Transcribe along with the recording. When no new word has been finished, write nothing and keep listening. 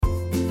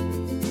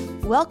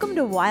Welcome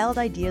to Wild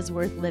Ideas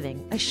Worth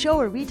Living, a show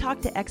where we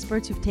talk to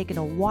experts who've taken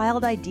a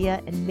wild idea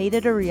and made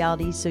it a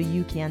reality so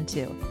you can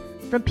too.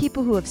 From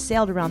people who have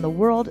sailed around the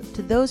world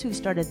to those who've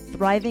started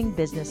thriving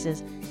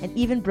businesses and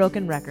even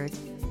broken records,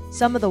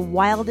 some of the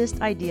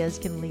wildest ideas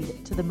can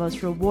lead to the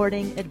most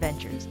rewarding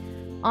adventures.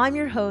 I'm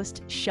your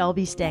host,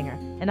 Shelby Stanger,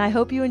 and I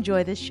hope you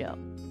enjoy this show.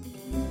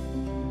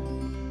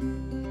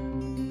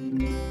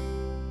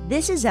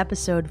 This is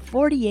episode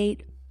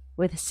 48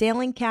 with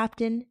sailing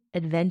captain,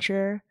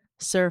 adventurer,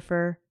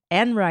 surfer,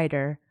 and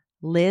writer,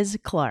 Liz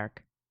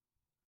Clark.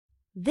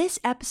 This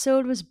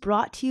episode was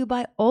brought to you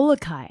by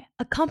Olukai,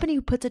 a company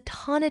who puts a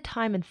ton of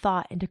time and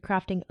thought into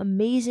crafting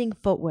amazing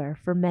footwear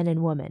for men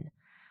and women.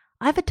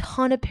 I have a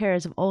ton of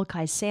pairs of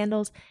Olukai's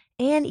sandals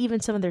and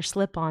even some of their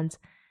slip-ons,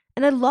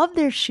 and I love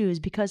their shoes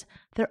because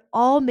they're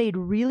all made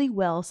really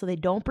well so they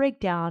don't break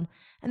down,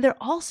 and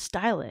they're all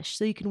stylish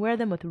so you can wear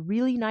them with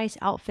really nice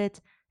outfits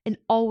and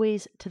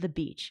always to the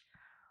beach.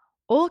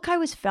 Olukai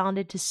was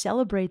founded to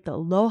celebrate the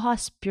aloha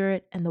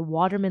spirit and the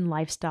waterman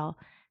lifestyle,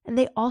 and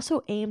they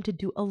also aim to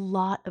do a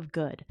lot of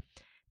good.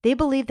 They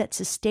believe that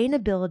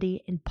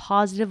sustainability and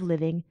positive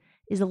living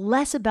is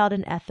less about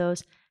an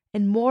ethos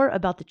and more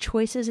about the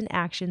choices and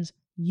actions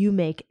you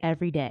make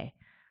every day.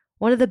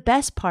 One of the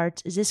best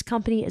parts is this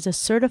company is a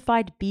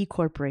certified B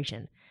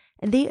Corporation,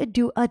 and they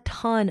do a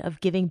ton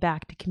of giving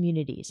back to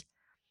communities.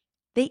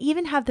 They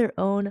even have their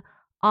own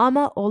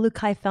Ama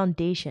Olukai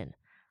Foundation,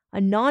 a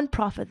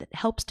nonprofit that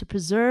helps to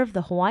preserve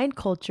the Hawaiian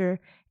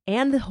culture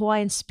and the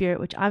Hawaiian spirit,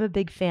 which I'm a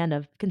big fan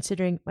of,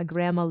 considering my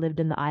grandma lived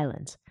in the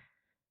islands.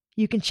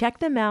 You can check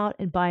them out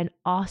and buy an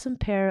awesome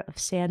pair of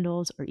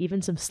sandals or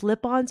even some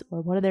slip-ons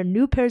or one of their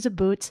new pairs of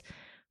boots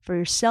for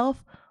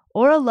yourself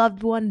or a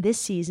loved one this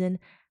season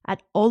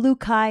at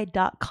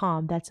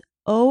olukai.com. That's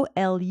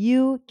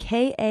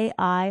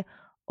Olukai,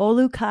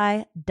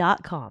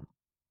 olukai.com.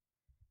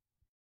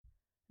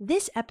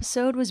 This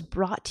episode was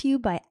brought to you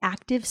by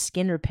Active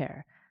Skin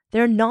Repair.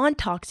 They're a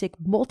non-toxic,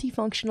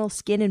 multifunctional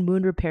skin and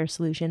wound repair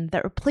solution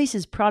that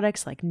replaces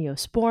products like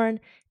Neosporin,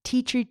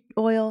 tea tree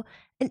oil,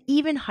 and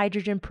even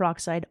hydrogen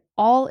peroxide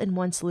all in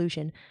one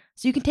solution,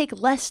 so you can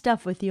take less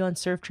stuff with you on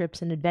surf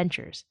trips and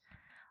adventures.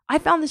 I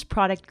found this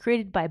product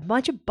created by a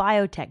bunch of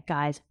biotech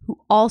guys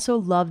who also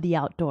love the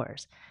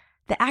outdoors.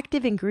 The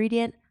active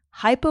ingredient,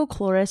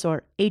 hypochlorous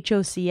or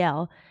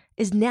HOCl,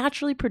 is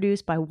naturally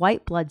produced by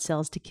white blood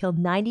cells to kill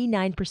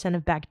 99%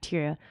 of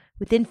bacteria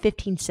within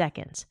 15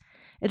 seconds.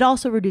 It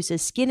also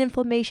reduces skin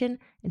inflammation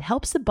and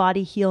helps the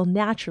body heal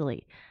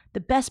naturally.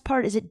 The best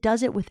part is it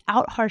does it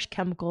without harsh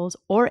chemicals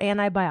or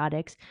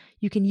antibiotics.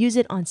 You can use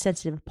it on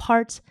sensitive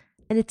parts,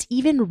 and it's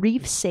even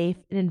reef safe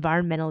and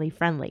environmentally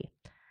friendly.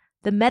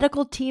 The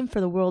medical team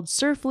for the World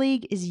Surf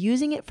League is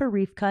using it for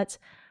reef cuts.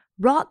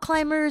 Rock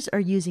climbers are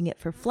using it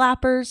for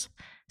flappers,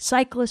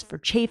 cyclists for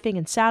chafing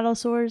and saddle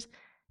sores,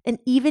 and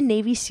even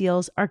Navy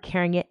SEALs are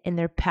carrying it in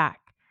their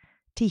pack.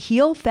 To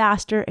heal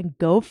faster and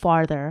go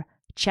farther,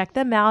 check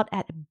them out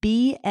at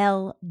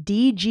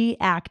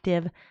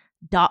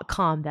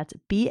bldgactive.com. That's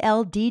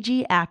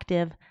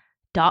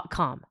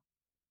bldgactive.com.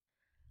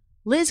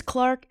 Liz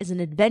Clark is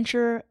an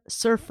adventurer,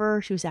 surfer.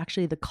 She was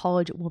actually the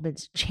college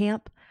women's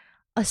champ,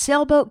 a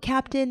sailboat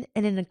captain,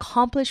 and an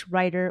accomplished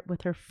writer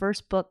with her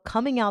first book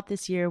coming out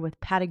this year with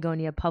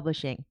Patagonia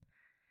Publishing.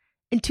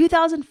 In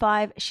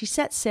 2005, she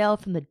set sail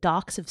from the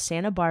docks of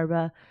Santa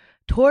Barbara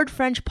toward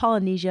French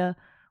Polynesia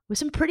with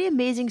some pretty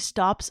amazing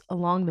stops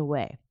along the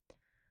way.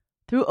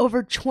 Through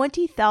over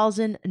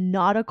 20,000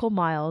 nautical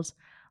miles,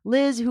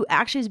 Liz, who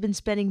actually has been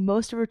spending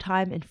most of her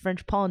time in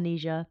French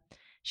Polynesia,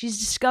 she's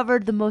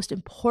discovered the most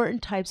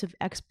important types of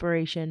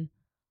exploration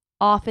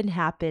often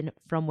happen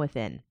from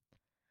within.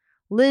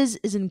 Liz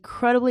is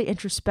incredibly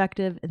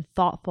introspective and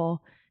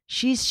thoughtful.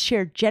 She's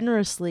shared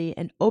generously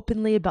and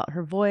openly about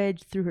her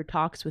voyage through her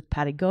talks with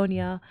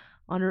Patagonia,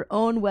 on her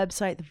own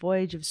website, The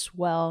Voyage of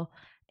Swell,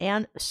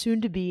 and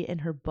soon to be in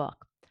her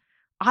book.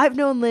 I've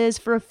known Liz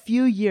for a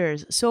few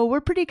years, so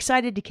we're pretty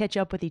excited to catch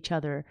up with each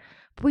other.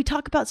 But we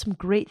talk about some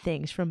great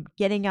things, from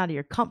getting out of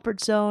your comfort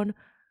zone,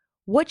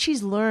 what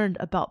she's learned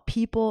about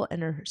people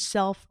and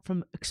herself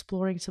from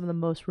exploring some of the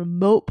most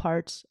remote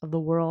parts of the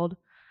world,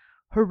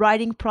 her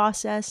writing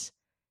process,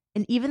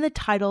 and even the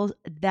titles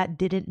that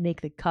didn't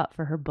make the cut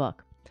for her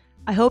book.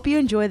 I hope you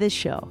enjoy this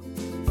show.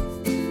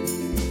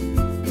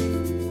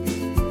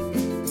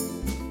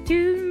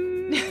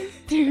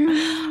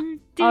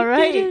 All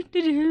right.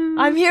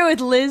 I'm here with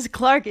Liz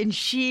Clark, and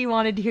she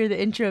wanted to hear the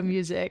intro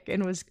music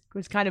and was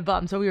kind of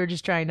bummed, so we were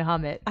just trying to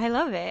hum it. I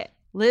love it.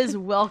 Liz,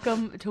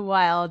 welcome to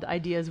Wild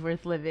Ideas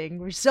Worth Living.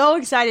 We're so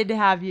excited to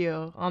have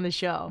you on the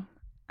show.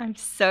 I'm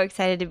so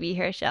excited to be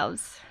here,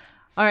 Shelves.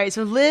 All right,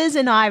 so Liz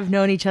and I have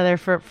known each other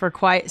for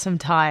quite some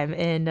time,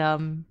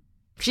 and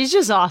she's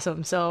just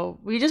awesome. So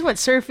we just went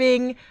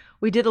surfing.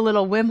 We did a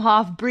little Wim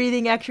Hof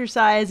breathing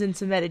exercise and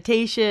some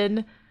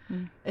meditation.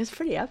 It's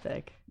pretty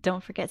epic.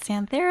 Don't forget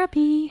sand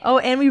therapy. Oh,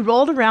 and we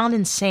rolled around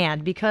in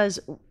sand because,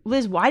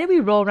 Liz, why did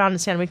we roll around in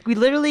sand? We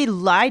literally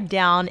lied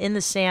down in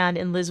the sand,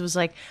 and Liz was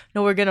like,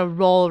 no, we're going to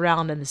roll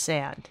around in the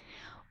sand.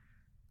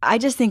 I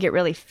just think it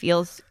really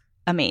feels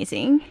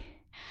amazing.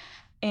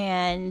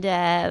 And,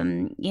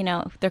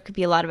 there could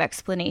be a lot of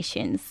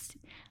explanations,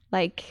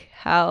 like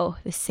how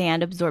the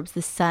sand absorbs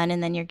the sun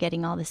and then you're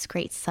getting all this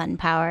great sun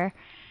power.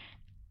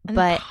 And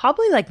but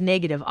probably like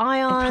negative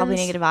ions. Probably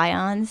negative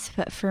ions.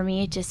 But for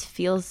me, it just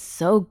feels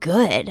so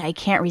good. I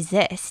can't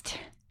resist.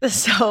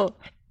 So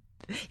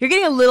you're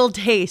getting a little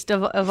taste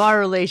of our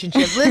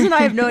relationship. Liz and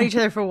I have known each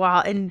other for a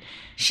while, and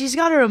she's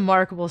got a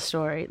remarkable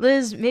story.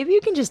 Liz, maybe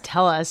you can just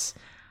tell us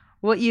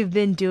what you've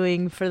been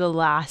doing for the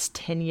last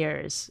 10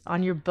 years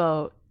on your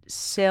boat,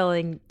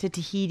 sailing to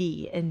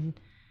Tahiti and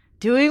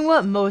doing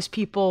what most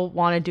people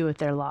want to do with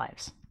their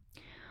lives.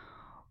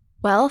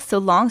 Well, so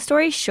long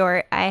story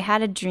short, I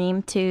had a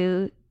dream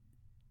to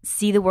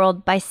see the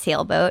world by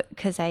sailboat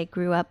because I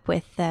grew up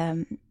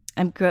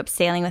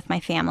sailing with my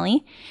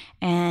family.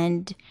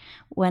 And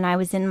when I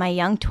was in my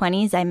young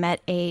 20s, I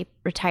met a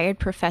retired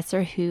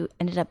professor who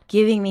ended up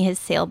giving me his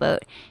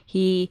sailboat.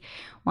 He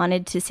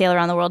wanted to sail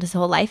around the world his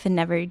whole life and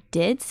never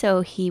did.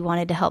 So he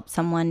wanted to help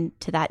someone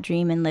to that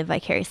dream and live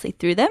vicariously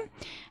through them.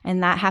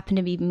 And that happened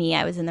to be me.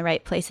 I was in the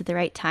right place at the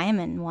right time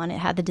and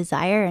had the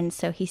desire. And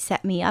so he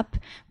set me up.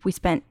 We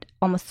spent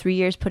almost 3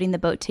 years putting the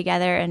boat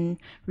together and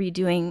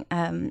redoing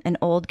an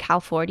old Cal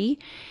 40.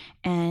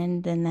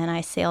 And then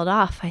I sailed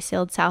off. I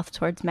sailed south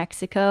towards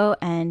Mexico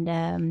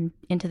and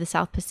into the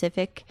South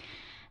Pacific.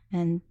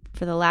 And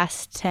for the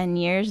last 10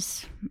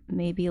 years,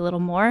 maybe a little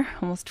more,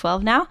 almost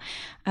 12 now,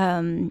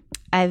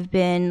 I've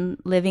been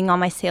living on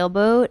my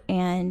sailboat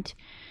and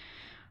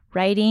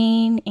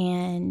writing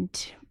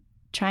and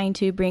trying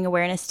to bring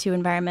awareness to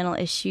environmental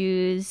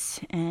issues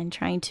and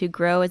trying to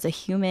grow as a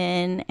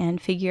human and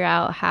figure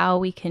out how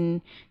we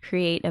can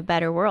create a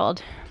better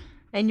world.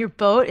 And your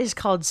boat is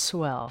called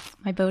Swell.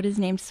 My boat is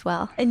named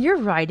Swell. And your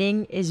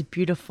writing is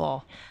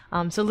beautiful.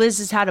 So Liz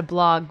has had a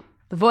blog,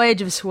 The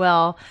Voyage of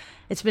Swell.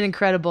 It's been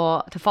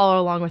incredible to follow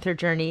along with her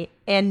journey.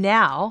 And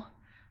now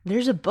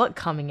there's a book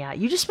coming out.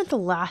 You just spent the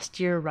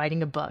last year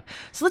writing a book.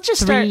 So let's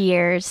just start. 3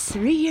 years.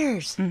 3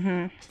 years.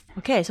 Mm-hmm.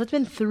 Okay, so it's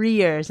been 3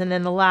 years. And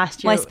then the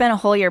last year. Well, I spent a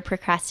whole year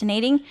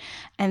procrastinating.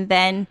 And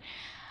then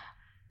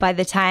by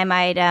the time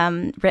I'd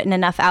written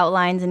enough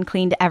outlines and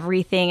cleaned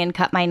everything and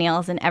cut my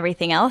nails and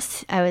everything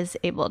else, I was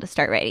able to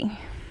start writing.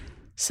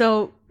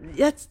 So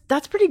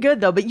that's pretty good,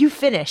 though. But you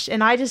finished.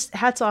 And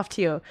hats off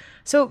to you.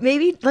 So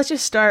maybe let's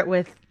just start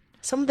with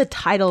some of the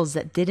titles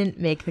that didn't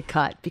make the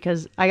cut,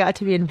 because I got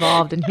to be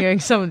involved in hearing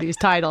some of these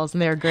titles,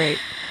 and they're great.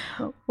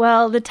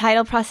 Well, the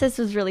title process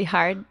was really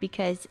hard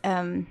because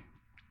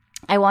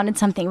I wanted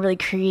something really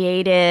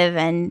creative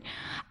and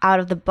out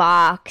of the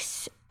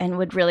box and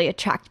would really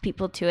attract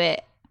people to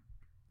it.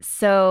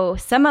 So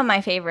some of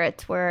my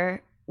favorites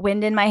were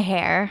Wind in My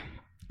Hair,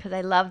 because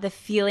I love the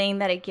feeling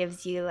that it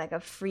gives you, like a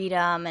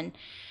freedom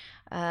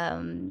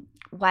and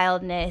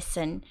wildness.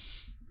 And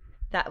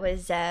that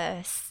was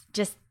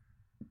just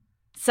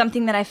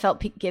something that I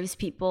felt gives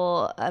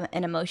people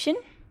an emotion.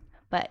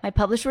 But my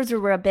publishers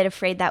were a bit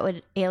afraid that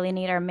would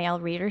alienate our male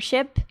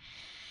readership.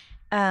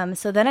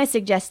 So then I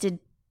suggested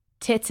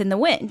Tits in the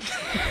Wind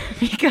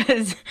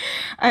because,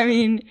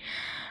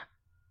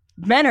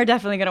 men are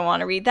definitely going to want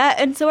to read that.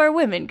 And so are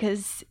women,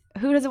 because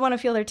who doesn't want to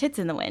feel their tits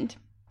in the wind?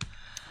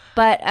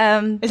 But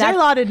is there a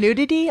lot of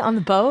nudity on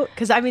the boat?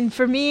 Because,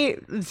 for me,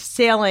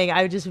 sailing,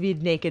 I would just be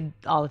naked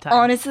all the time.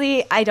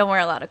 Honestly, I don't wear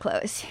a lot of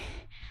clothes.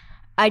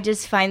 I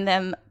just find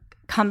them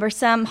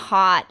cumbersome,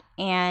 hot,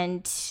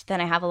 and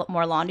then I have a lot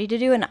more laundry to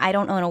do, and I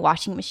don't own a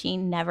washing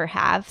machine, never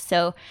have.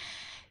 So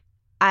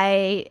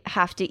I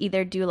have to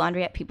either do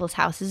laundry at people's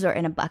houses or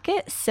in a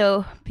bucket.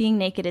 So being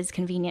naked is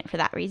convenient for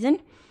that reason.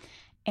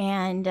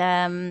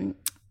 And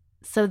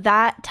so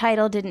that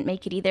title didn't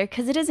make it either,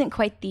 because it isn't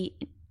quite the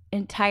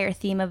entire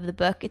theme of the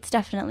book. It's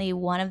definitely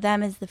one of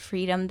them, is the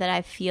freedom that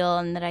I feel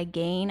and that I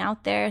gain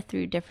out there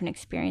through different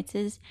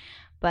experiences.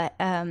 But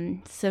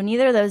so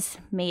neither of those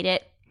made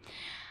it.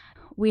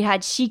 We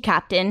had She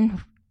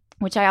Captain,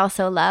 which I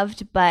also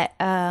loved, but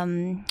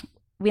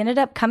we ended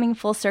up coming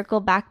full circle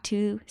back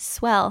to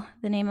Swell,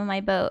 the name of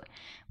my boat,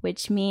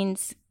 which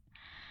means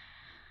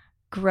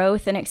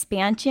growth and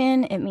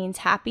expansion. It means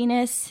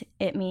happiness.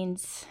 It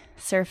means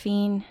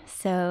surfing.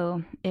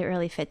 So it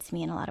really fits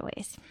me in a lot of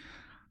ways.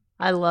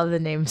 I love the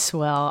name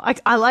Swell.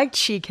 I liked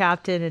She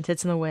Captain and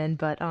Tits in the Wind,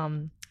 but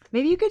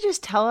maybe you could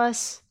just tell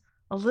us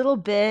a little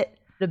bit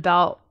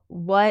about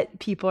what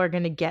people are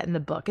going to get in the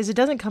book, because it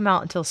doesn't come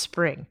out until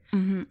spring.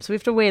 Mm-hmm. So we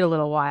have to wait a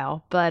little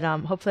while, but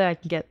hopefully I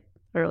can get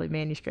early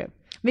manuscript.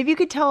 Maybe you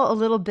could tell a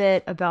little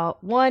bit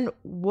about, one,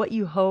 what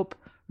you hope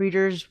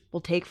readers will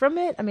take from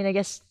it. I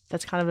guess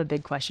that's kind of a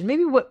big question.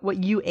 Maybe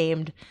what you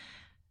aimed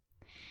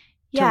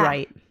to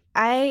write.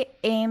 I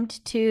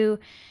aimed to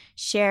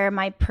share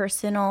my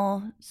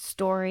personal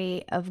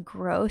story of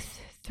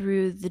growth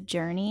through the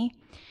journey.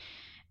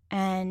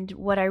 And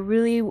what I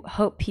really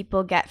hope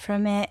people get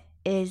from it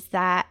is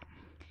that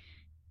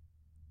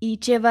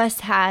each of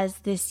us has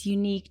this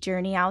unique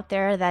journey out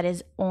there that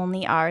is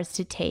only ours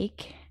to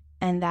take,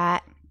 and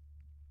that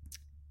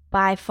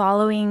by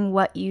following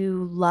what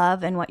you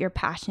love and what you're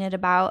passionate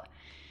about,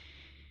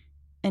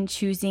 and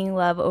choosing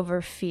love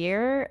over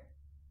fear,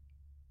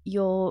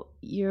 you'll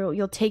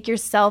take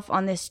yourself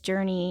on this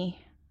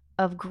journey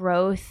of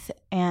growth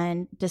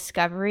and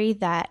discovery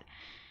that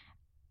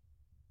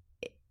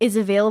is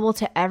available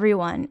to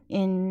everyone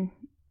in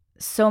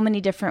so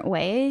many different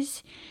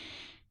ways.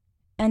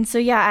 And so,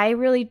 yeah,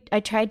 I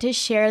tried to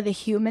share the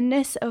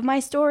humanness of my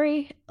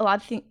story. A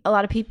lot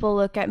of people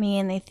look at me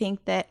and they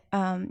think that,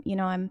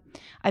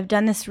 I've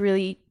done this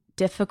really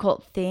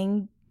difficult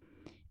thing,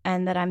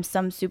 and that I'm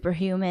some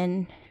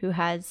superhuman who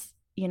has,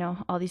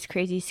 all these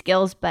crazy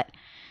skills. But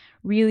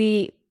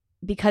really,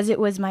 because it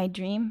was my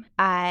dream,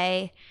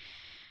 I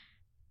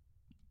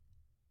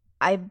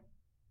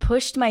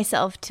pushed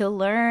myself to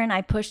learn.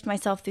 I pushed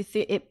myself through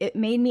it. It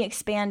made me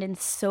expand in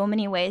so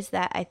many ways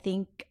that I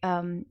think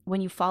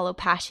when you follow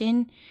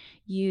passion,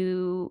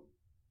 you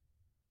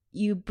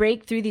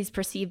break through these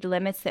perceived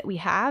limits that we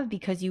have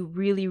because you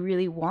really,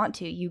 really want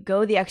to. You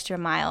go the extra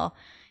mile.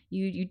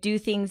 You do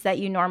things that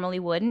you normally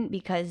wouldn't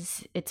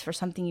because it's for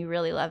something you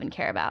really love and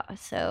care about.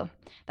 So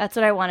that's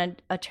what I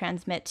want to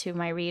transmit to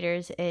my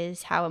readers,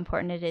 is how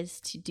important it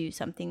is to do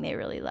something they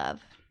really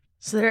love.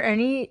 So there are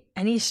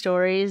any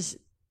stories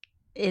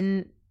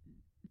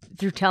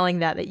through telling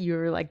that you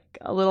were like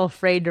a little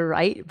afraid to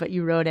write, but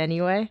you wrote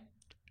anyway?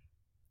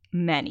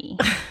 Many.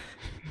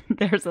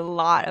 There's a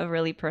lot of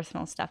really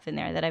personal stuff in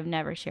there that I've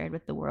never shared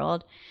with the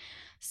world.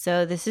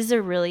 So this is a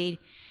really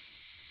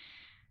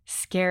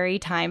scary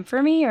time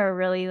for me, or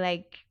really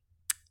like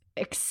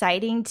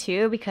exciting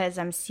too, because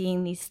I'm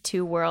seeing these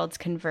two worlds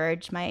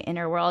converge, my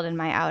inner world and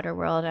my outer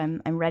world.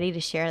 I'm ready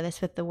to share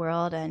this with the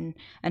world and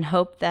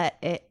hope that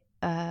it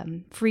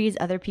frees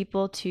other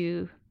people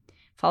to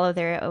follow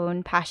their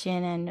own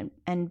passion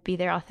and be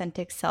their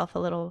authentic self a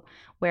little,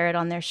 wear it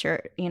on their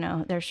shirt,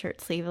 their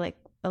shirt sleeve, like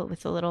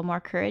with a little more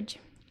courage.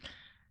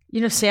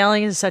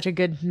 Sailing is such a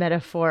good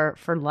metaphor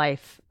for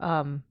life.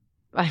 I'm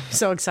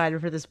so excited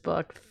for this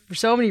book for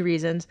so many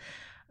reasons.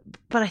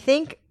 But I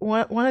think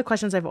one of the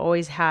questions I've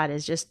always had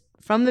is just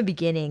from the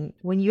beginning,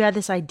 when you had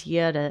this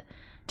idea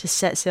to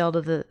set sail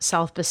to the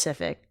South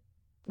Pacific,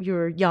 you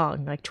were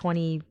young, like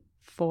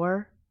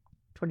 24?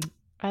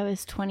 I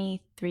was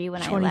 23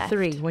 when I left.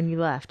 23 when you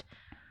left.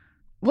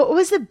 What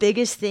was the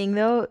biggest thing,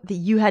 though, that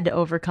you had to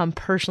overcome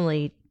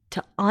personally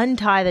to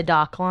untie the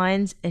dock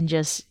lines and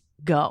just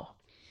go?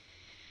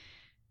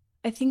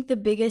 I think the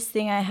biggest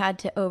thing I had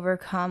to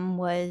overcome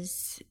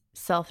was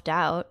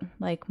self-doubt.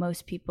 Like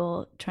most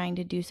people trying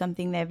to do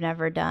something they've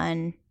never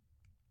done,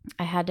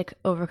 I had to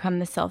overcome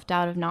the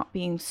self-doubt of not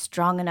being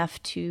strong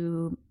enough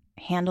to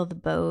handle the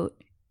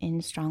boat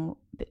in strong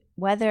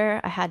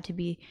weather. I had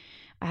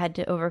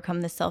to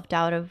overcome the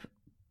self-doubt of,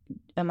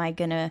 am I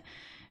going to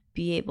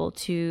be able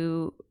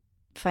to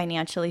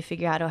financially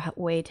figure out a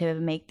way to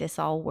make this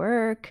all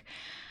work?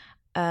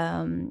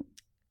 And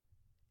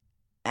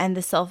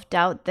the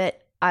self-doubt that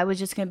I was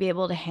just going to be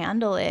able to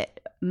handle it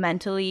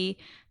mentally,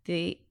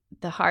 the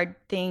hard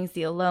things,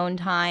 the alone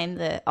time,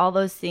 all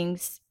those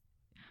things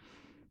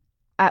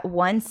at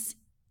once.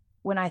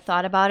 When I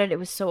thought about it, it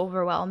was so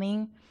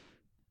overwhelming.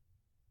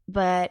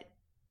 But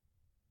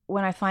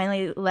when I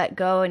finally let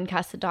go and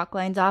cast the dock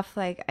lines off,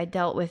 like I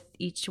dealt with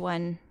each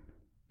one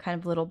kind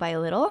of little by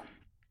little.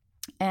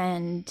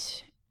 And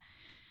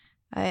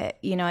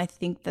I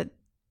think that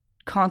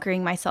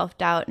conquering my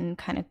self-doubt and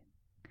kind of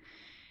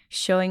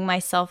showing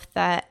myself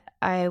that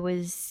I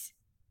was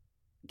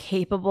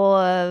capable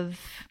of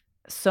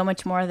so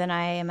much more than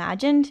I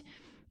imagined,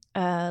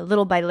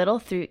 little by little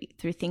through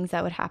things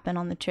that would happen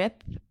on the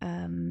trip,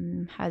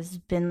 has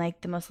been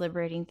like the most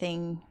liberating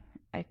thing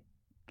I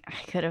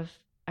could have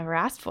ever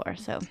asked for.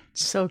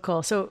 So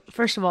cool. So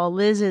first of all,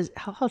 Liz is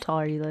how tall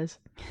are you, Liz?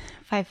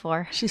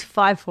 5'4". She's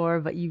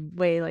 5'4", but you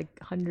weigh like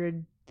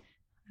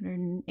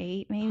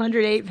 108 maybe.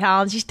 108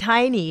 pounds. She's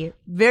tiny,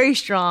 very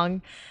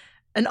strong,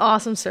 an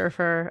awesome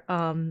surfer.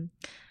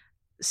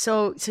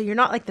 So you're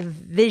not like the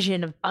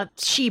vision of a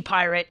she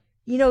pirate.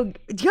 Do you have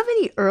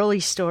any early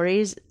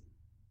stories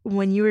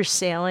when you were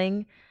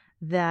sailing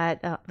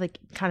that like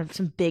kind of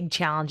some big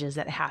challenges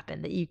that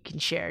happened that you can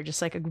share?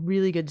 Just like a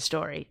really good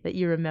story that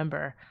you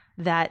remember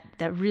that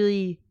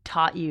really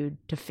taught you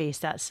to face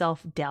that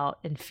self-doubt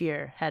and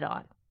fear head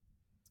on.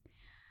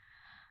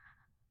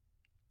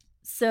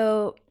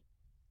 So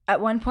at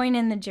one point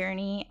in the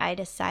journey, I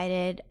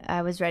decided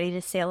I was ready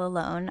to sail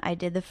alone. I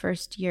did the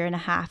first year and a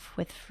half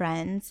with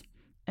friends,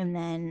 and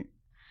then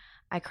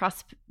I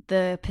crossed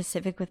the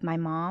Pacific with my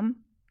mom.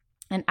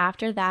 And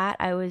after that,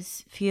 I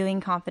was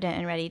feeling confident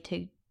and ready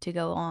to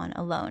go on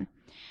alone.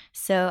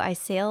 So I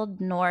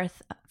sailed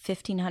north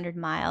 1,500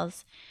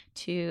 miles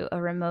to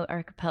a remote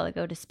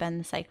archipelago to spend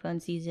the cyclone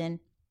season.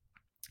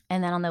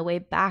 And then on the way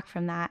back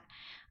from that,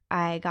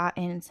 I got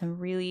in some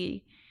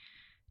really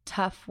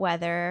tough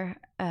weather,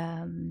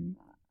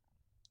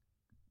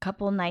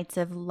 couple nights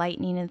of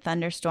lightning and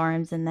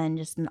thunderstorms, and then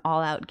just an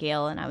all-out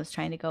gale, and I was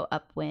trying to go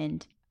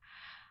upwind.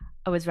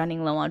 I was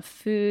running low on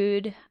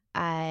food.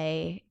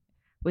 I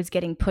was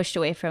getting pushed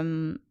away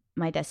from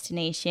my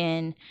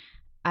destination.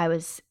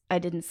 I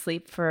didn't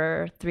sleep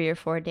for 3 or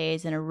 4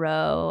 days in a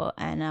row,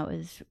 and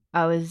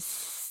I was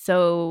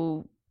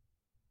so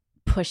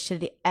pushed to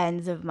the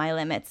ends of my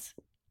limits.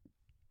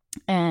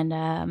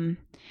 And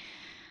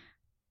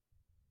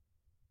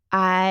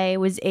I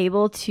was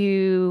able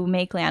to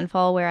make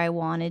landfall where I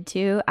wanted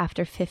to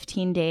after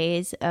 15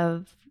 days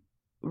of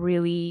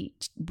really,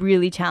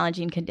 really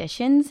challenging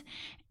conditions.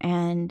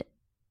 And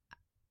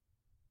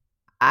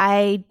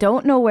I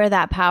don't know where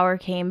that power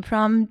came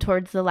from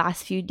towards the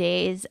last few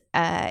days.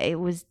 It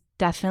was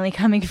definitely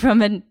coming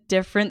from a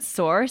different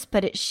source,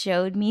 but it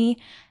showed me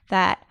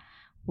that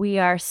we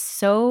are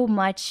so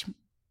much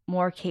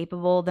more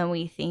capable than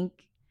we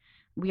think.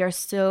 We are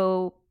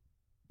so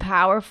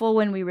powerful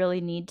when we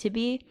really need to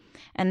be.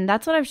 And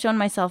that's what I've shown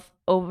myself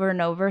over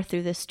and over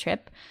through this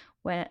trip.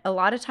 When a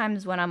lot of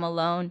times when I'm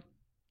alone,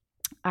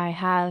 I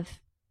have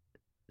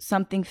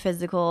something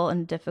physical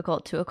and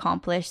difficult to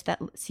accomplish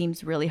that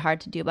seems really hard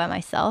to do by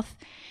myself.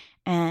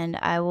 And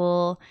I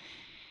will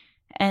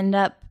end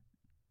up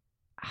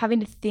having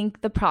to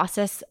think the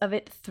process of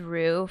it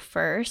through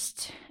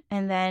first.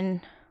 And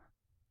then,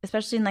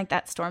 especially in like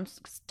that storm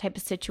type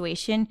of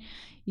situation,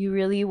 you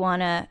really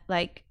want to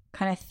like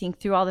kind of think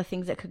through all the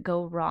things that could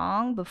go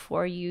wrong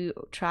before you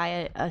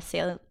try a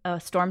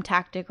storm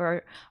tactic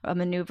or a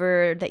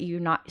maneuver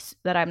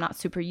that I'm not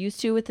super used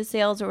to with the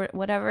sails or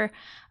whatever.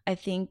 I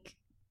think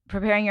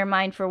preparing your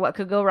mind for what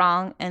could go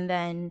wrong and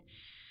then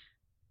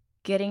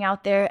getting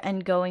out there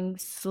and going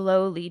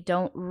slowly.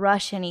 Don't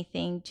rush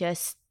anything.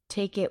 Just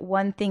take it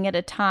one thing at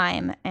a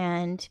time.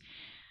 And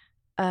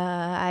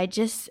I'm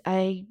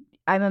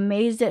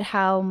amazed at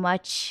how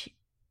much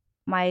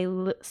my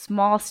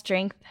small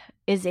strength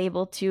is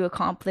able to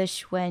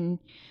accomplish when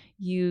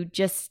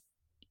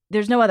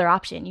there's no other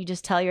option. You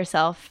just tell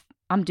yourself,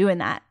 I'm doing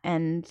that,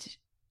 and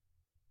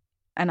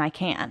I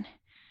can,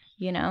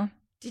 you know?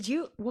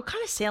 What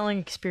kind of sailing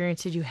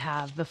experience did you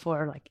have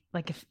before?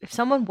 Like if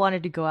someone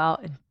wanted to go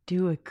out and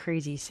do a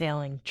crazy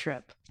sailing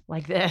trip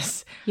like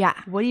this, Yeah.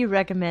 what do you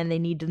recommend they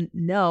need to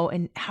know?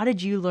 And how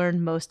did you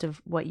learn most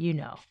of what you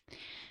know?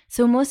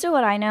 So most of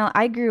what I know,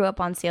 I grew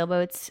up on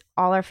sailboats.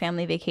 All our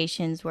family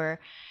vacations were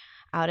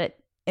out at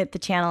the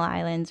Channel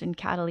Islands and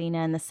Catalina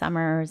in the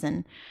summers.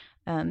 And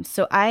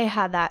so I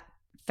had that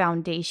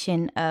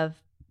foundation of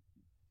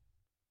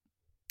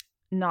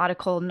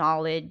nautical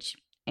knowledge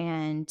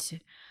and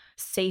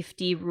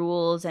safety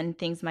rules and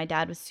things. My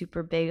dad was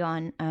super big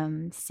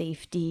on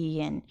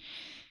safety.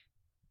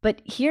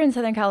 But here in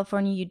Southern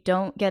California, you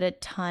don't get a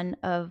ton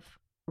of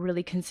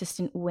really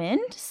consistent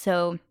wind.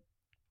 So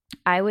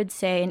I would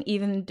say, and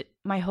even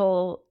my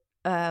whole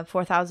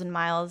 4,000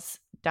 miles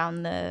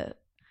down the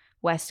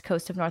west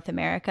coast of North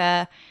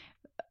America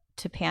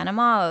to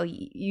Panama,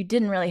 you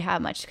didn't really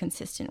have much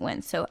consistent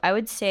wind. So I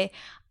would say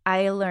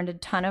I learned a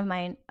ton of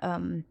my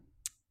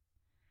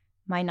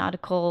my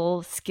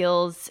nautical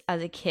skills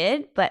as a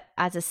kid, but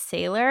as a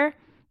sailor,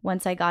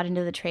 once I got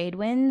into the trade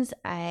winds,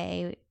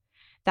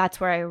 that's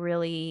where I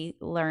really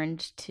learned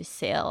to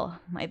sail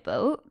my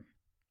boat.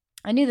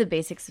 I knew the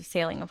basics of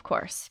sailing, of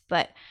course,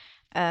 but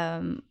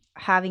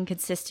having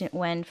consistent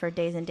wind for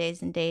days and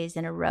days and days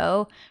in a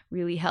row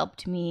really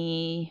helped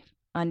me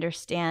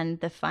understand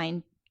the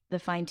fine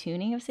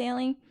tuning of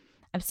sailing.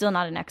 I'm still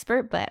not an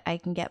expert, but I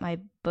can get my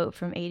boat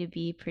from A to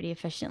B pretty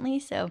efficiently.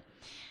 So,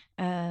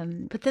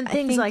 but then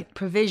things like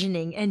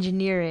provisioning,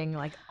 engineering,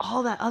 like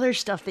all that other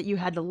stuff that you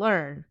had to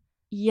learn.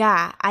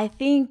 Yeah, I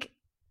think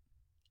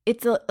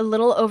it's a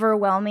little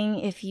overwhelming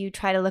if you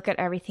try to look at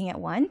everything at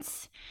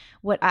once.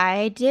 What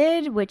I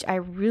did, which I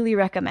really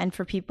recommend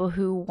for people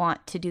who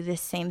want to do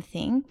this same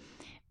thing,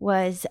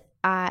 was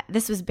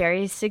this was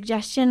Barry's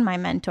suggestion, my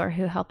mentor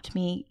who helped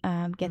me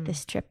get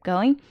this trip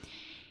going.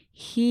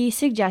 He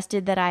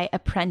suggested that I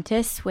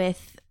apprentice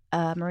with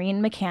a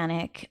marine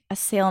mechanic, a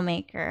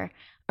sailmaker,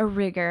 a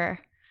rigger,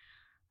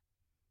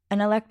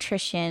 an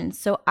electrician.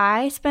 So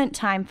I spent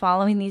time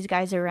following these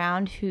guys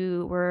around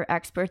who were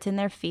experts in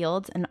their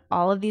fields, and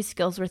all of these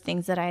skills were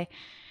things that I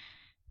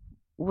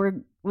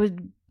was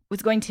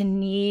going to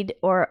need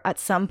or at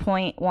some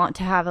point want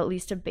to have at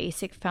least a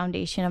basic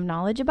foundation of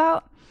knowledge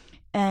about.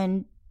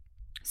 And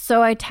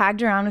so I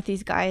tagged around with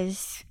these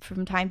guys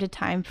from time to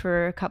time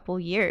for a couple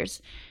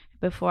years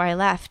before I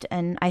left.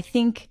 And I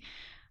think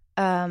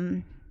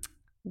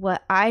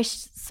what I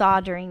saw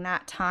during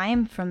that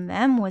time from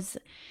them was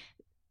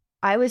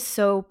I was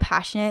so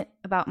passionate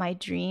about my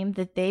dream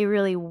that they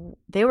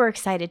were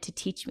excited to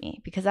teach me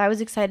because I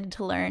was excited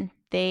to learn.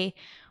 They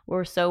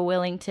were so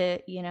willing to,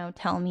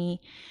 tell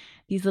me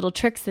these little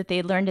tricks that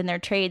they learned in their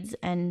trades.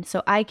 And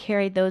so I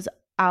carried those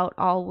out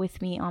all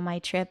with me on my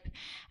trip.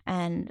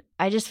 And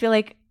I just feel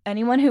like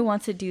anyone who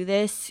wants to do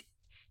this,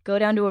 go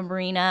down to a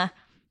marina,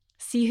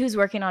 see who's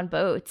working on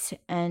boats,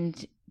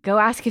 and go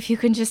ask if you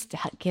can just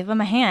give them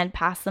a hand,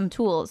 pass them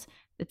tools.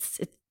 It's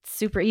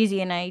super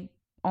easy, and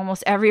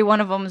almost every one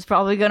of them is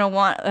probably going to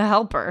want a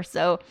helper.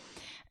 So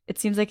it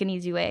seems like an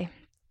easy way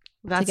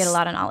to get a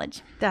lot of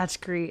knowledge. That's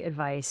great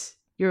advice.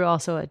 You're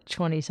also a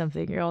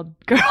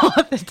 20-something-year-old girl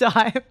at the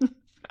time.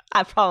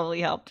 I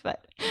probably helped,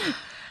 but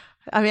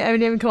I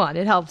mean, come on,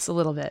 it helps a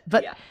little bit.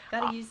 But Yeah,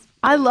 gotta use.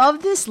 I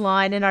love this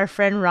line, and our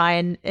friend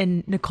Ryan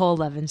and Nicole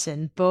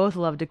Levinson both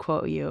love to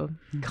quote you.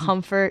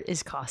 Comfort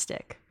is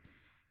caustic.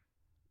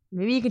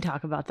 Maybe you can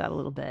talk about that a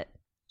little bit.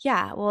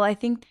 Yeah, well, I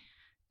think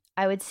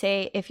I would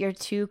say if you're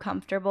too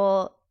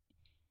comfortable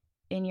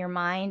in your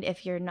mind,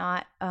 if you're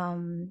not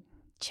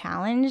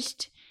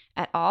challenged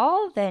at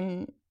all,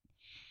 then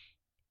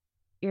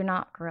you're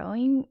not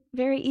growing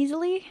very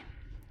easily.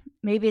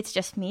 Maybe it's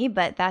just me,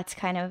 but that's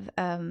kind of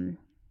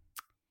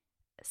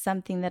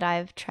something that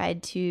I've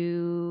tried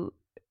to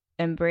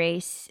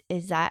embrace,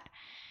 is that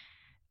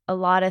a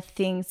lot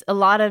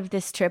of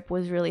this trip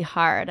was really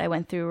hard. I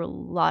went through a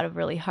lot of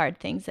really hard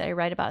things that I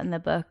write about in the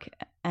book,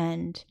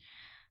 and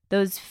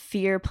those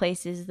fear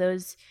places,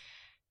 those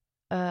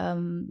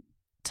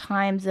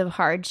times of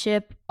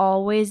hardship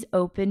always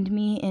opened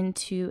me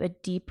into a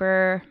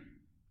deeper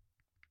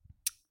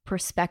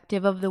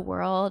perspective of the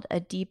world, a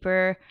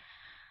deeper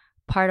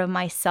part of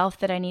myself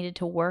that I needed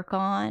to work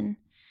on.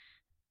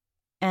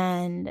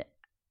 And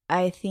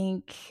I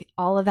think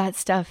all of that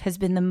stuff has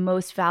been the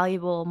most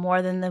valuable,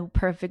 more than the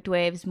perfect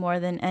waves, more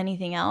than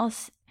anything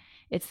else.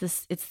 It's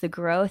the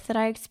growth that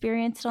I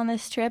experienced on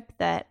this trip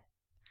that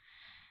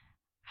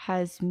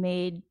has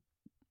made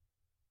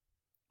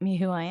me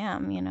who I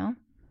am,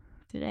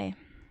 today.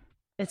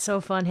 It's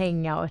so fun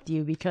hanging out with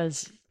you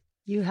because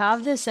you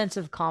have this sense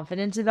of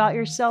confidence about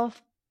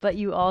yourself, but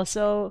you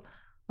also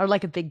are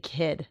like a big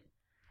kid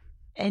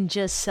and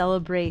just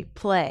celebrate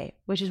play,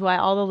 which is why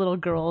all the little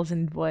girls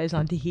and boys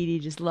on Tahiti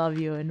just love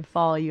you and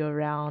follow you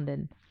around.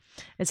 And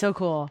it's so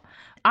cool.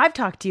 I've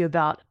talked to you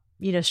about,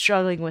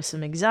 struggling with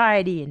some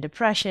anxiety and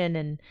depression,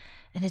 and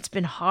it's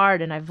been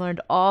hard. And I've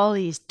learned all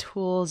these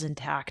tools and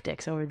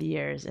tactics over the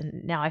years.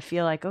 And now I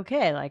feel like,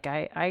 okay, like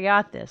I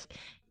got this.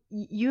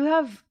 You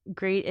have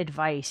great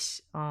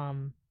advice,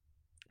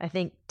 I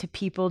think, to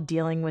people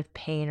dealing with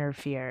pain or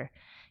fear.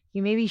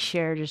 You maybe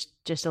share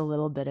just a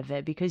little bit of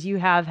it, because you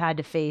have had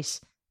to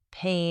face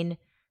pain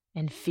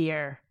and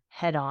fear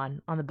head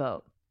on the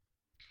boat.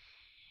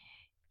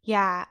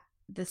 Yeah,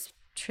 this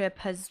trip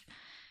has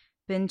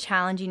been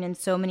challenging in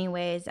so many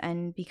ways,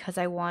 and because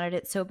I wanted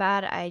it so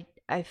bad,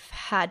 I've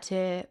had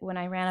to, when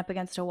I ran up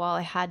against a wall,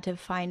 I had to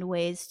find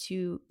ways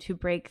to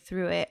break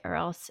through it, or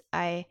else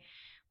I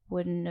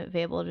wouldn't have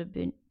been able to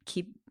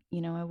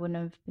I wouldn't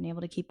have been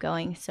able to keep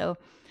going. So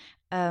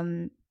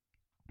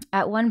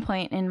at one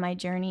point in my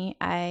journey,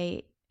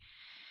 I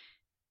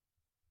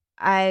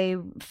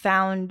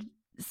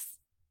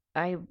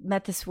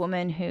met this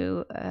woman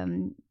who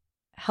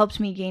helped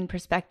me gain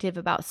perspective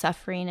about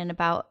suffering and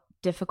about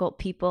difficult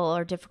people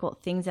or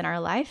difficult things in our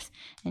lives.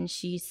 And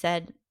she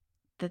said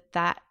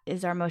that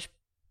is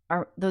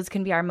those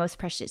can be our most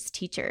precious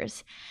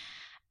teachers.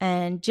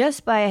 And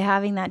just by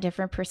having that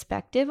different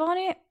perspective on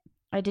it,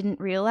 I didn't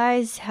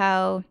realize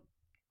how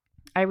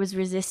I was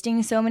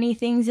resisting so many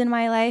things in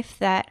my life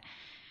that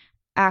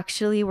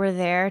actually were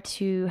there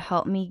to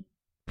help me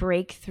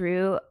break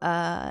through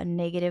a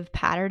negative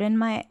pattern in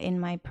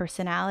my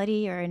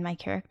personality or in my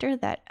character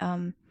that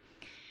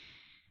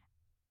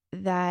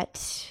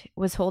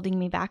was holding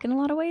me back in a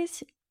lot of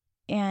ways.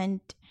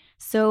 And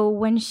so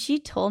when she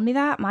told me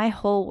that, my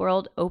whole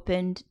world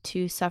opened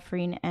to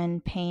suffering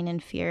and pain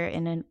and fear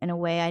in a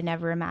way I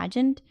never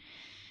imagined.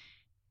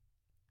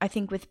 I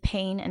think with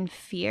pain and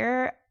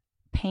fear,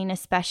 pain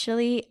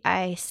especially,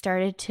 I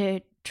started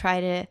to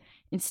try to,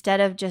 instead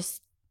of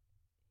just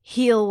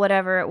heal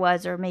whatever it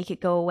was or make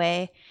it go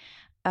away,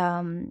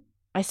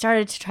 I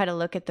started to try to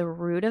look at the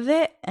root of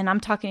it. And I'm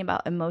talking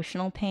about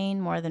emotional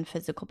pain more than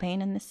physical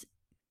pain in this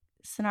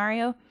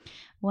scenario.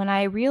 When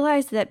I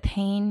realized that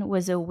pain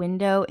was a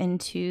window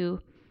into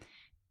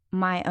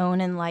my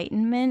own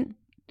enlightenment,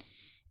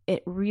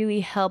 it really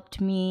helped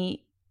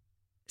me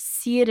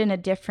see it in a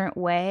different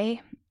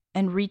way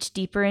and reach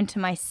deeper into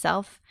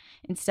myself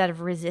instead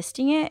of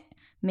resisting it,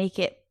 make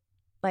it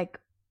like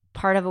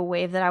part of a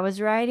wave that I was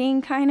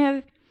riding, kind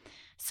of.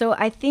 So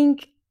I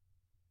think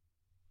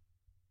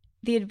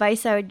the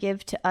advice I would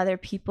give to other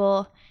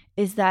people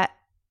is that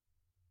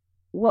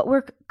what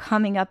we're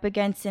coming up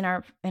against in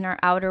our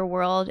outer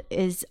world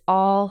is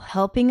all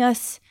helping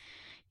us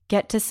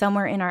get to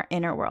somewhere in our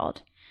inner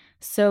world.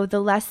 So the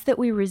less that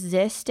we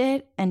resist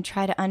it and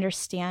try to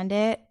understand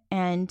it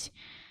and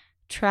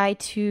try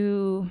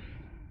to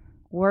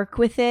work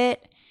with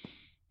it,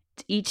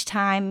 each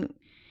time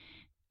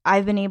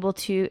I've been able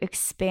to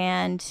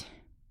expand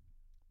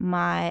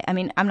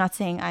I'm not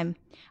saying I'm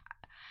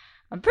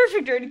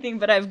perfect or anything,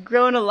 but I've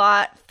grown a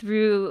lot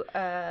through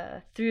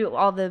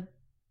all the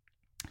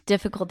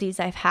difficulties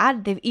I've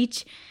had. They've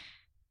each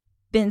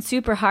been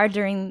super hard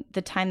during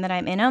the time that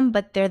I'm in them,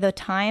 but they're the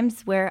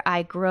times where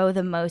I grow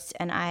the most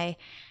and I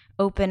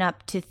open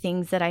up to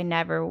things that I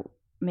never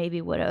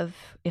maybe would have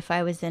if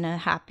I was in a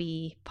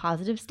happy,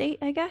 positive state,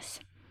 I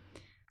guess.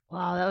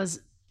 Wow,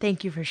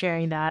 thank you for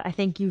sharing that. I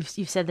think you've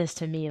said this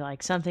to me,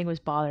 like something was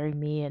bothering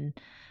me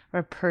or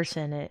a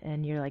person,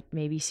 and you're like,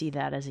 maybe see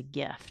that as a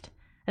gift.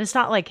 And it's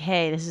not like,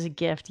 hey, this is a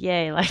gift,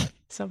 yay, like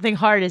something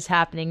hard is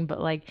happening, but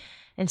like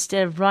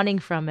instead of running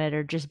from it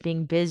or just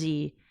being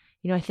busy.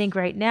 I think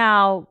right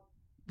now,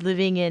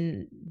 living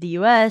in the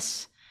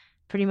US,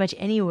 pretty much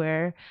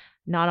anywhere,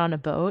 not on a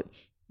boat,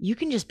 you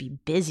can just be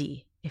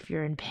busy if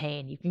you're in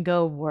pain. You can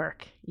go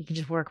work. You can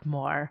just work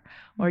more.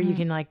 Or you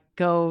can like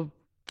go,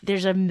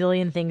 there's a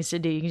million things to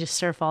do. You can just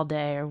surf all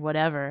day or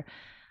whatever.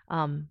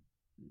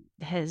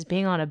 Has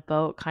being on a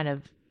boat kind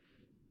of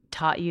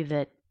taught you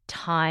that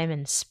time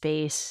and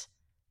space,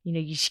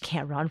 you just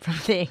can't run from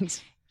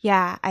things?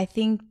 Yeah, I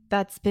think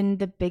that's been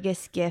the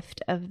biggest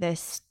gift of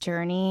this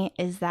journey,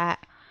 is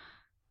that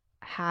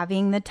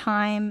having the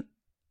time.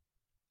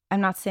 I'm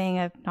not saying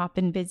I've not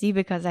been busy,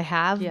 because I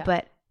have,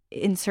 but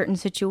in certain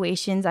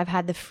situations, I've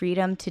had the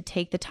freedom to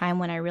take the time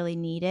when I really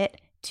need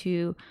it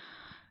to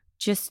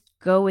just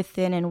go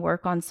within and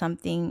work on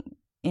something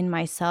in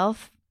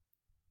myself.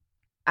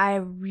 I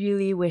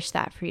really wish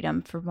that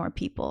freedom for more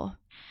people.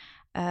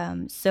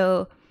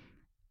 So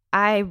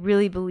I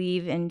really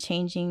believe in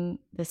changing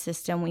the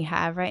system we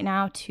have right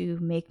now to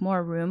make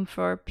more room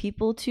for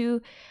people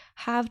to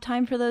have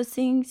time for those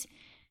things.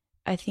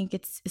 I think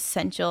it's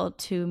essential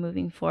to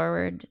moving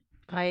forward.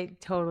 I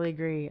totally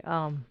agree.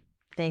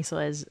 Thanks,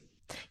 Liz.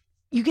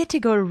 You get to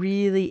go to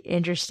really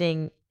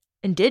interesting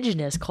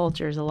indigenous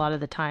cultures a lot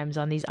of the times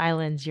on these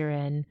islands you're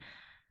in.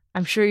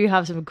 I'm sure you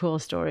have some cool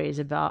stories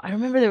about. I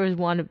remember there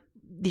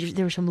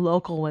were some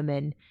local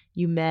women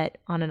you met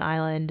on an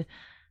island.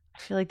 I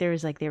feel like there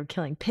was like they were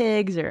killing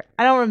pigs, or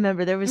I don't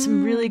remember. There was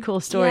some really cool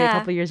story a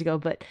couple years ago.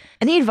 But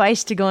any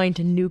advice to going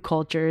to new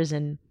cultures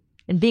and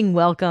being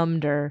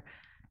welcomed, or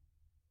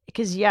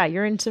because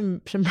you're in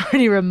some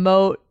pretty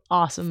remote,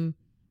 awesome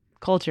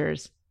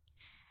cultures.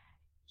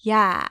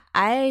 Yeah,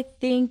 I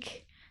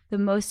think the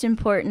most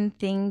important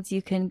things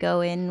you can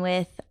go in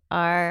with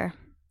are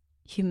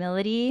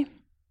humility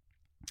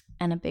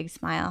and a big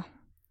smile.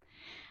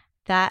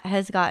 That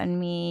has gotten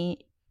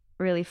me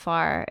really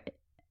far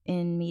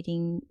in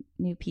meeting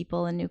new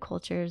people and new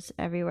cultures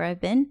everywhere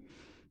I've been.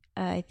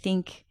 I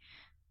think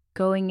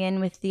going in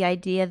with the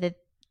idea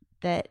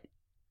that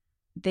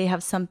they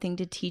have something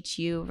to teach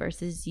you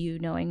versus you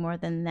knowing more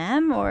than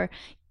them, or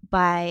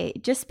by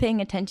just paying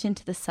attention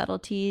to the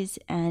subtleties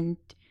and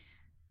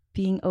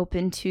being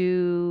open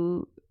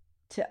to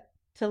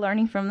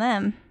learning from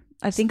them.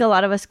 I think a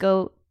lot of us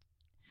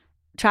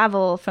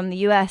travel from the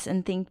US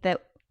and think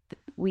that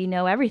we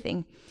know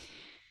everything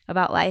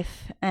about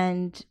life.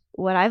 And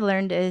what I've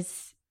learned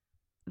is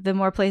the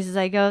more places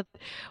I go,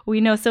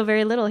 we know so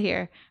very little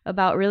here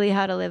about really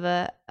how to live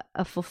a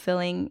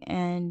fulfilling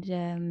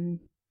and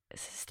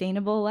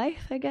sustainable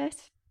life, I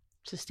guess.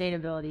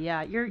 Sustainability,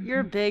 yeah.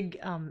 You're a big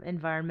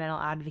environmental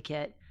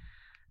advocate.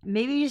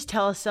 Maybe you just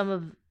tell us some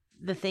of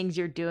the things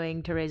you're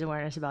doing to raise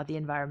awareness about the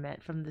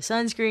environment, from the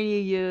sunscreen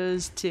you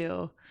use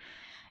to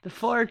the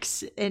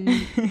forks and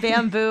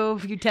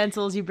bamboo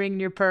utensils you bring in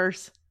your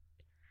purse.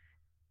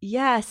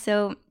 Yeah,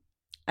 so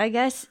I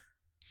guess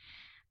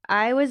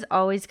I was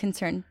always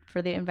concerned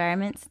for the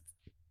environment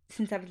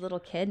since I was a little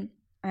kid.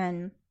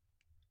 And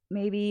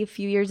maybe a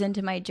few years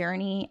into my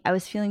journey, I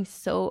was feeling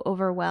so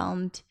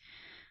overwhelmed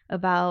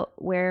about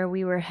where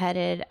we were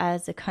headed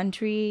as a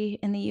country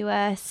in the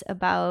US,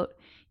 about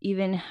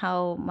even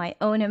how my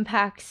own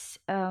impacts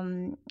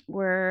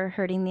were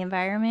hurting the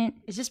environment.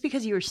 Is this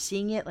because you were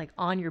seeing it like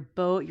on your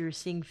boat? You were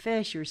seeing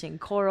fish, you were seeing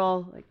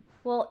coral?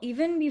 Well,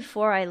 even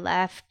before I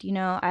left,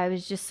 I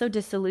was just so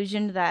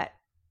disillusioned that,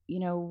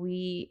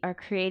 we are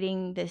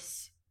creating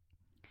this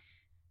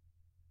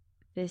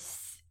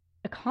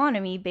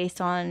economy based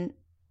on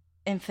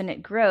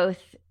infinite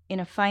growth in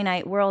a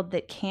finite world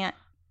that can't,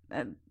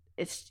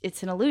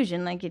 it's an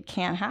illusion, like it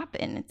can't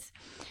happen.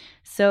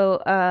 For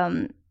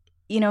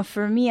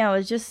me, I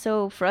was just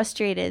so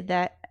frustrated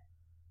that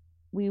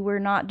we were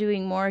not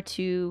doing more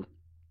to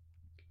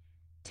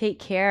take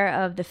care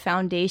of the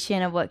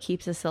foundation of what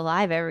keeps us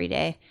alive every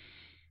day.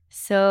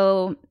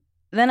 So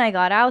then I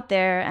got out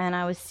there and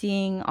I was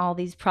seeing all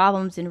these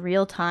problems in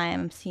real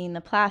time. I'm seeing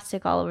the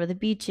plastic all over the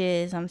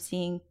beaches. I'm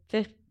seeing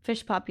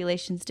fish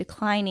populations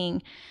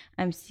declining.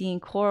 I'm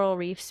seeing coral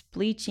reefs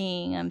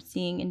bleaching. I'm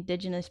seeing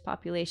indigenous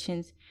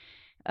populations,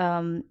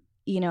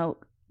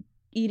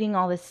 eating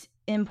all this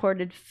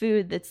imported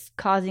food that's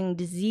causing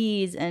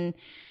disease. And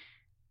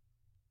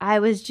I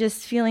was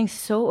just feeling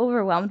so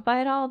overwhelmed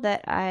by it all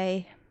that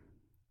I,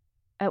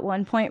 at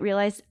one point,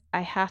 realized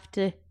I have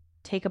to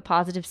take a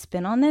positive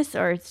spin on this,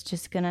 or it's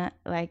just gonna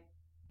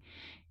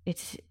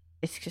it's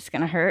just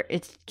gonna hurt.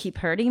 It's keep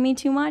hurting me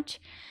too much.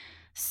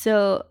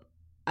 So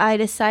I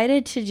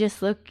decided to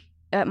just look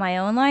at my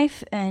own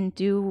life and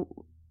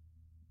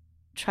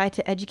try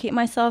to educate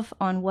myself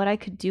on what I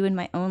could do in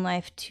my own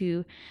life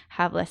to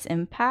have less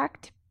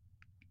impact.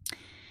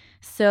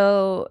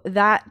 So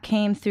that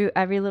came through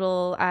every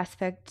little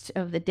aspect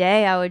of the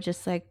day. I would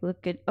just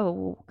look at,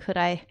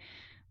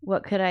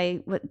 what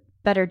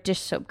better dish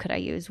soap could I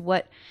use?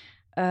 What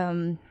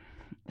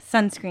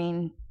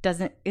sunscreen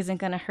isn't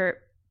going to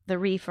hurt the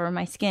reef or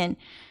my skin?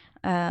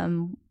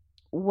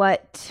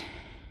 What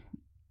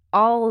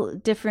all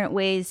different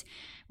ways,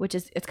 which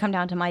is it's come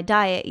down to my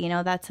diet.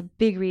 That's a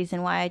big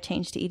reason why I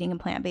changed to eating a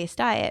plant-based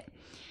diet.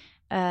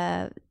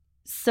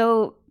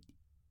 So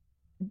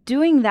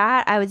doing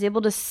that, I was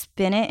able to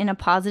spin it in a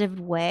positive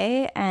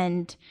way,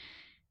 and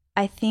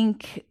I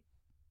think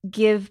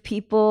give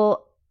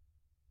people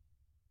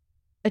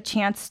a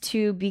chance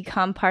to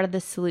become part of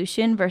the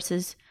solution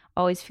versus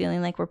always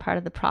feeling like we're part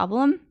of the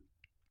problem.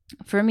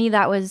 For me,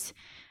 that was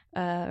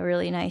a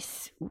really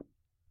nice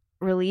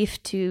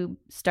relief to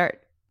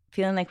start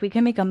feeling like we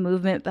can make a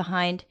movement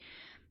behind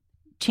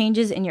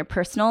changes in your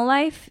personal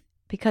life.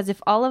 Because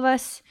if all of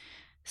us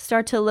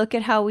start to look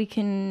at how we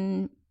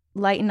can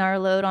lighten our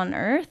load on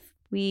Earth,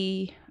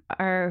 we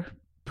are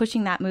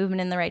pushing that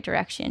movement in the right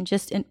direction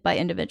just by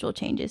individual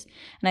changes.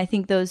 And I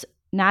think those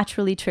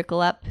naturally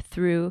trickle up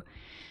through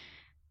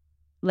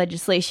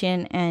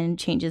legislation and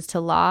changes to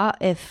law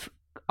if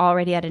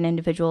already at an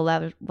individual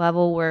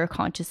level we're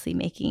consciously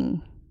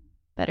making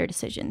better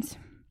decisions.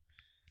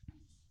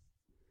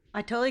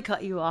 I totally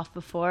cut you off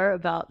before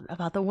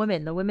about the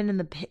women in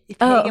the pig.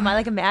 Oh. Am I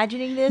like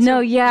imagining this?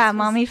 No, yeah,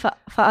 Mommy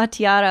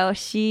Fa'atiaro,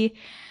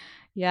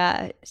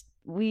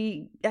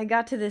 I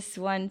got to this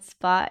one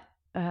spot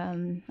at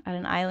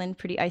an island,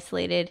 pretty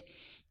isolated,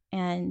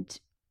 and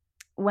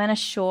went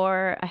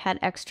ashore. I had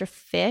extra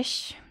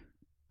fish,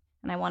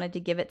 and I wanted to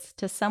give it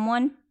to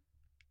someone.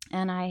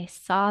 And I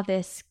saw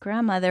this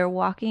grandmother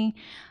walking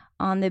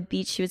on the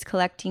beach. She was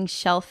collecting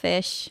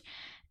shellfish,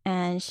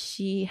 and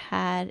she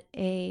had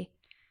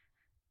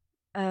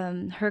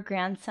her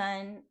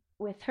grandson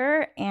with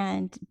her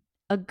and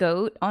a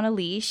goat on a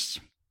leash.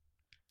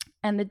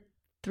 And the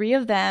three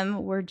of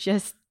them were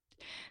just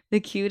the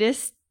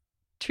cutest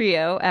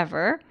trio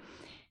ever.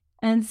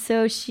 And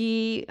so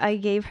I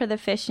gave her the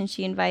fish, and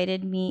she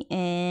invited me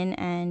in,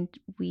 and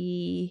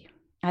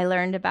I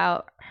learned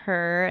about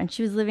her, and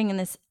she was living in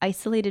this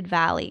isolated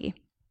valley.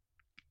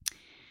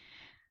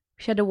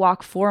 She had to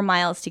walk 4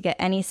 miles to get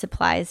any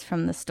supplies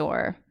from the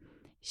store.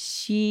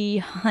 She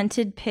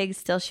hunted pigs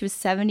still. She was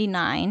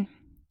 79.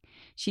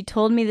 She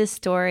told me the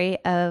story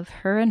of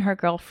her and her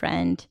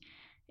girlfriend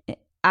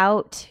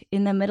out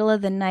in the middle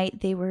of the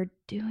night. They were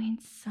doing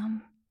I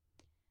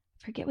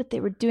forget what they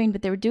were doing,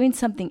 but they were doing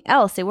something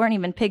else. They weren't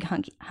even pig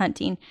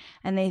hunting.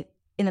 And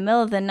in the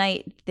middle of the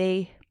night,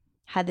 they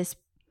had this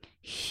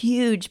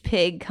huge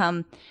pig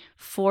come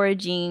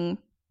foraging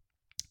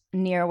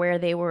near where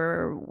they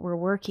were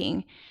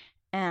working.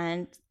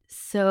 And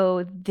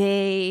so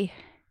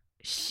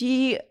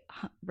she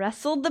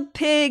wrestled the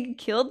pig,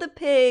 killed the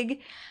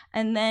pig,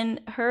 and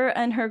then her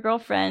and her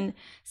girlfriend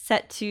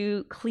set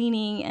to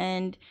cleaning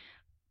and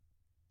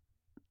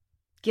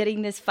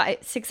getting this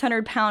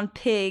 600-pound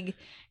pig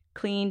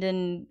cleaned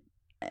and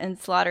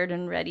slaughtered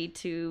and ready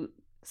to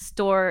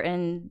store.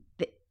 And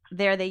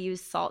there they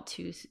use salt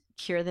to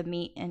cure the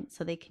meat, and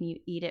so they can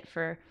eat it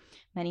for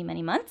many,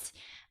 many months.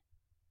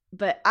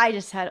 But I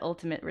just had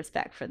ultimate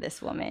respect for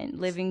this woman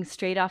living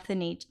straight off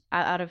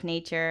out of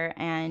nature,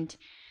 and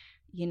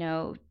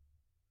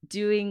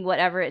doing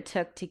whatever it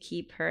took to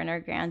keep her and her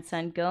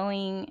grandson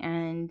going.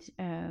 And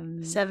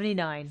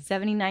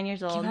 79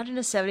 years old. Can you imagine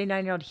a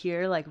 79-year-old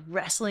here like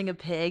wrestling a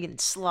pig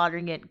and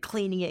slaughtering it,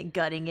 cleaning it,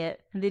 gutting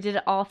it? And they did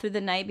it all through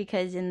the night,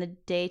 because in the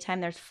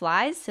daytime there's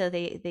flies, so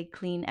they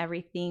clean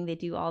everything. They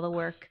do all the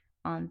work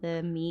on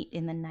the meat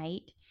in the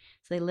night.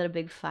 So they lit a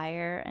big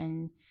fire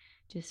and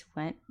just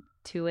went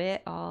to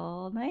it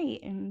all night.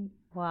 And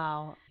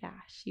wow. Yeah,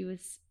 she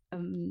was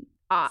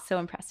so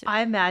impressive.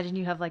 I imagine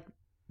you have like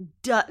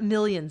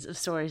millions of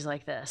stories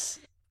like this.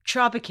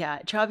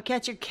 Tropicat.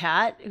 Tropicat's your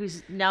cat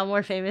who's now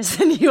more famous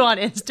than you on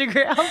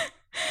Instagram.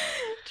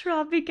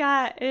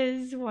 Tropicat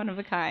is one of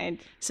a kind.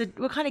 So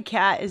what kind of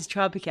cat is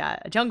Tropicat?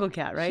 A jungle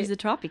cat, right? She's a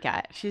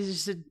Tropicat. She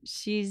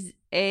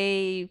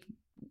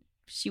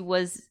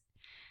was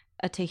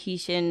a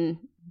Tahitian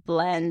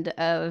blend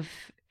of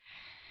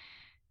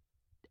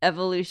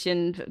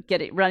evolution,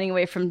 running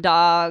away from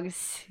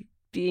dogs,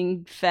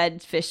 being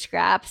fed fish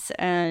scraps,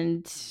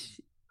 and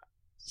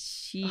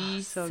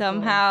she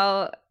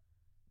somehow cool.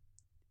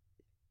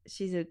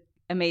 She's an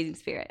amazing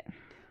spirit.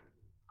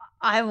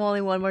 I have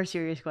only one more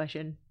serious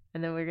question,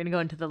 and then we're going to go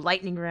into the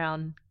lightning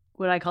round,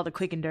 what I call the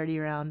quick and dirty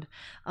round.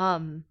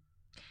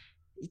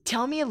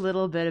 Tell me a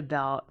little bit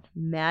about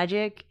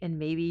magic and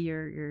maybe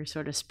your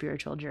sort of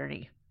spiritual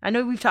journey. I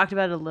know we've talked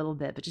about it a little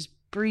bit, but just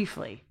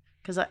briefly,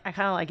 because I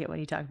kind of like it when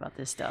you talk about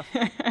this stuff.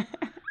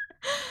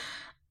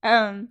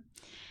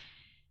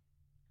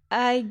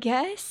 I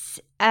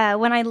guess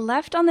when I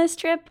left on this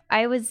trip,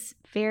 I was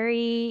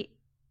very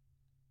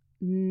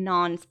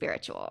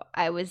non-spiritual.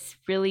 I was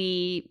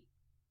really,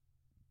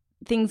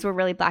 things were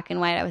really black and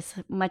white. I was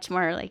much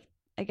more like,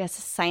 I guess,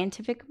 a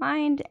scientific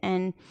mind.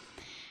 And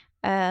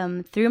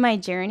through my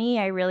journey,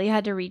 I really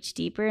had to reach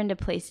deeper into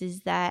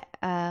places that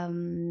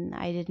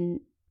I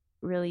didn't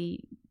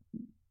really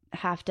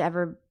have to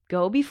ever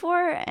go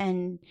before.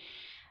 And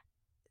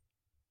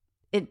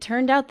it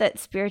turned out that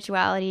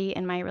spirituality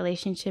and my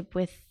relationship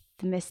with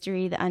the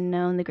mystery, the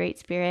unknown, the great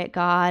spirit,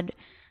 God,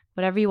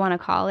 whatever you want to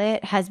call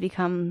it, has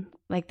become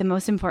like the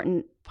most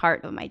important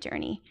part of my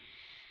journey.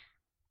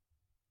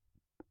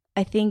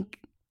 I think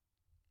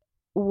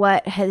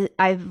what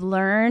I've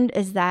learned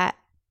is that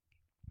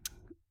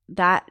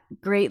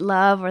great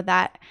love, or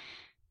that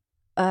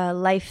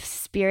life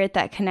spirit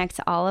that connects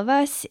all of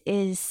us,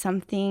 is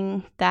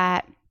something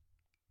that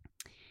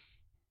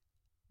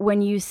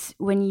when you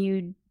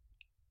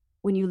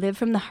live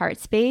from the heart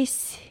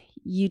space,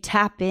 you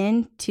tap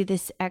into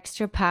this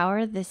extra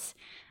power, this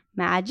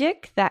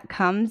magic that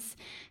comes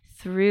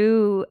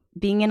through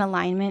being in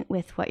alignment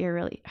with what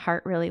your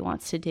heart really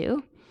wants to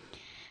do.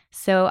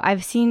 So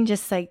I've seen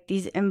just like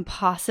these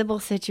impossible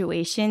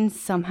situations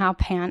somehow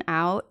pan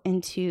out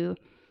into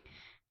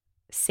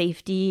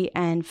safety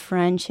and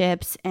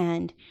friendships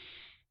and,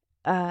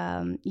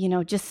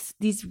 just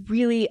these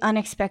really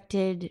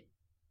unexpected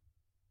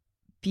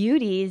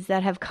beauties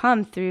that have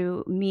come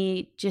through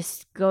me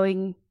just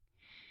going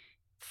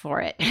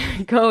for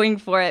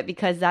it,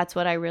 because that's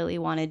what I really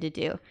wanted to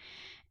do.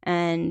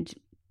 And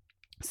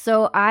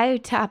so I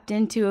tapped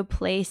into a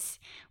place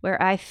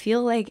where I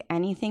feel like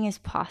anything is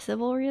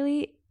possible,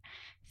 really,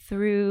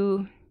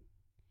 through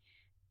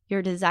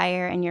your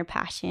desire and your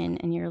passion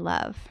and your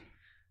love.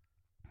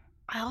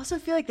 I also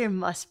feel like there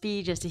must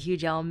be just a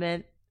huge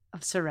element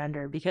of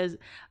surrender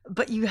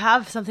but you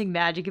have something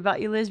magic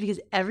about you, Liz, because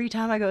every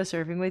time I go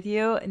surfing with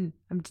you, and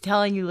I'm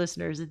telling you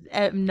listeners,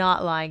 I'm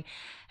not lying,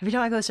 every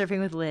time I go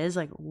surfing with Liz,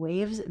 like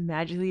waves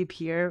magically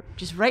appear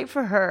just right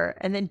for her,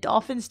 and then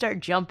dolphins start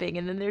jumping,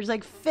 and then there's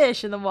like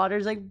fish and the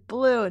water's like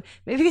blue. And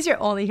maybe because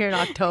you're only here in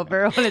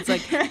October when it's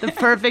like the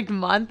perfect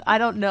month, I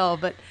don't know,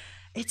 but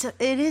it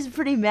is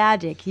pretty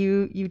magic.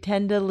 You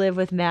tend to live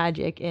with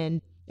magic,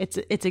 and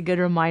it's a good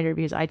reminder,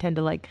 because I tend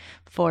to like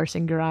force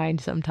and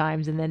grind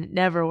sometimes, and then it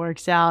never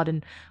works out.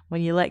 And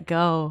when you let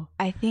go,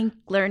 I think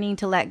learning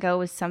to let go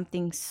was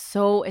something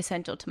so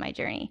essential to my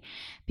journey,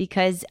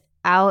 because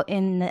out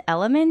in the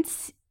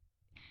elements,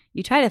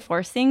 you try to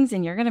force things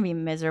and you're going to be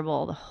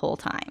miserable the whole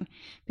time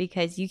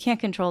because you can't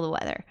control the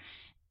weather.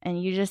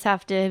 And you just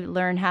have to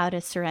learn how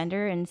to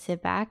surrender and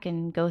sit back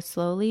and go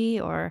slowly,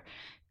 or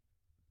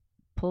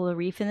pull a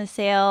reef in the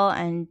sail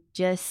and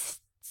just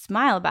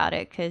smile about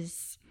it,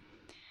 because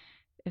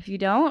if you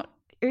don't,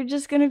 you're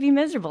just going to be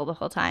miserable the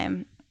whole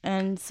time.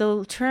 And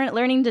so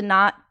learning to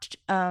not,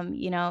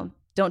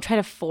 don't try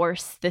to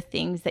force the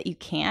things that you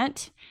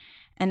can't,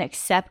 and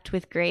accept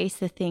with grace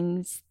the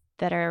things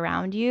that are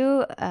around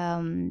you.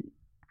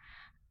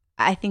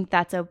 I think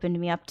that's opened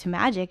me up to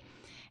magic.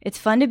 It's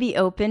fun to be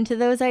open to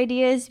those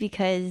ideas,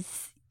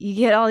 because you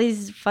get all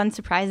these fun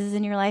surprises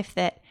in your life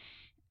that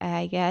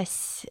I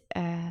guess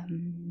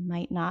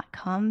might not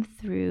come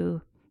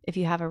through if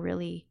you have a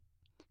really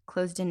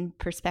closed-in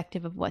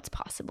perspective of what's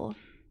possible.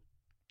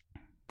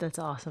 That's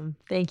awesome.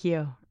 Thank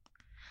you.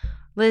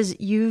 Liz,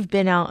 you've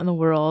been out in the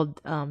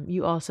world.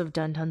 You also have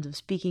done tons of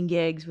speaking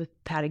gigs with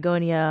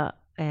Patagonia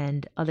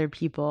and other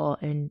people,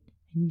 and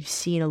you've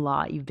seen a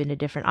lot. You've been to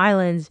different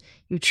islands.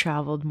 You've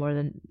traveled more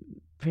than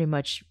pretty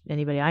much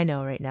anybody I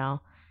know right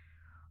now.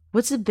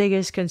 What's the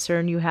biggest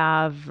concern you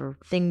have, or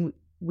thing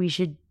we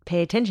should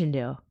pay attention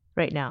to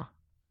right now?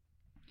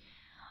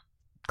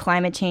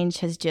 Climate change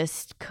has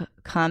just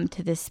come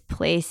to this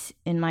place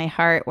in my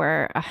heart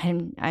where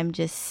I'm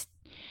just,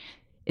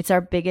 it's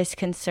our biggest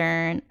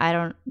concern. I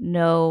don't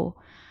know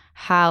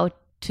how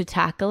to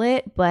tackle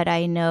it, but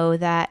I know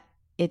that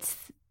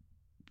it's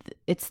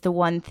the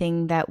one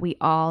thing that we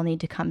all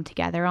need to come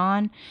together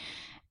on.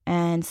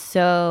 And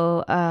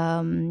so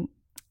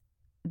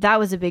that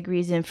was a big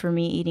reason for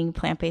me eating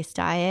plant-based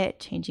diet,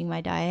 changing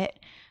my diet.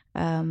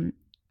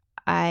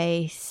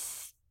 I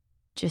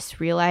just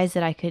realized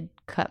that I could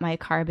cut my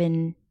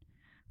carbon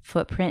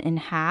footprint in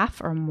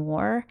half or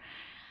more.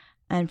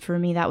 And for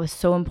me, that was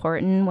so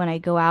important. When I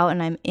go out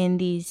and I'm in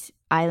these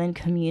island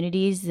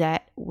communities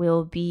that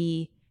will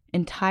be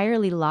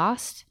entirely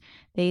lost,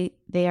 they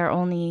are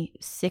only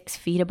 6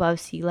 feet above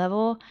sea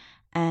level,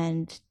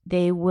 and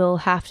they will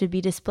have to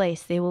be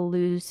displaced. They will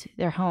lose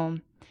their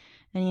home.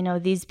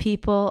 And, these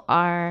people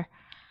are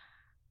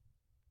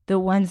the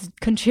ones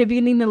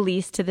contributing the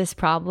least to this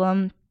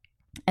problem,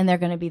 and they're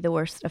going to be the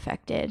worst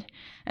affected.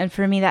 And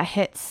for me, that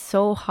hit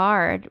so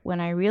hard when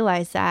I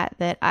realized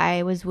that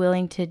I was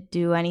willing to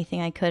do anything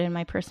I could in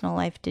my personal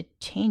life to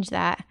change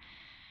that,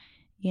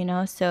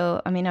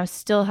 So, I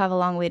still have a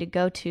long way to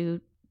go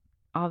to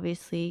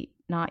obviously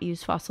not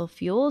use fossil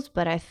fuels,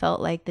 but I felt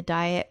like the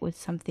diet was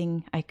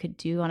something I could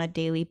do on a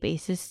daily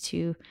basis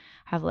to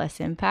have less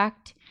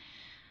impact.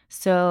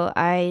 So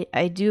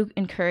I do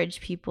encourage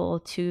people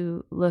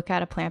to look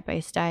at a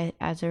plant-based diet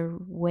as a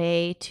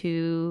way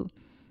to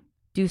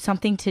do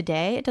something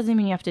today. It doesn't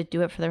mean you have to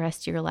do it for the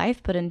rest of your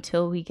life, but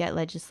until we get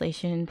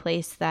legislation in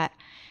place that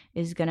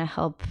is going to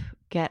help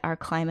get our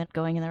climate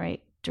going in the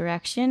right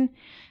direction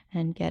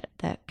and get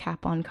that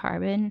cap on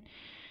carbon,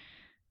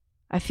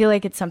 I feel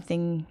like it's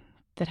something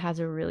that has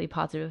a really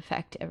positive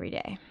effect every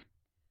day.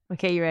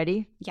 Okay, you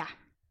ready? Yeah.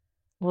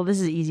 Well, this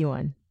is an easy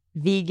one.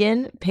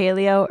 Vegan,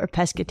 paleo, or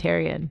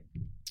pescatarian?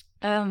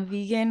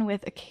 Vegan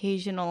with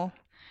occasional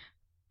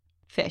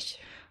fish.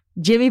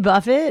 Jimmy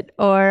Buffett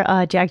or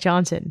Jack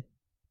Johnson?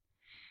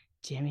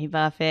 Jimmy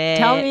Buffett.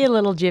 Tell me a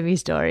little Jimmy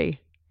story.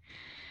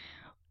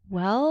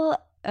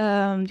 Well, do you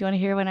want to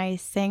hear when I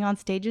sang on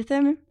stage with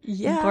him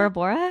in Bora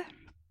Bora?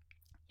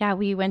 Yeah,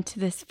 we went to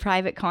this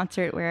private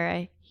concert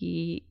where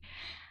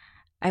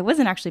I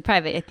wasn't actually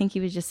private. I think he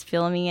was just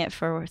filming it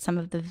for some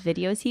of the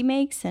videos he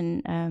makes,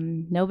 and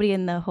nobody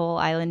in the whole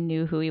island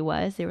knew who he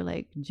was. They were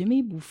like,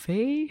 Jimmy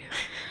Buffett?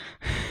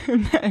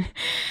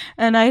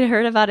 And I'd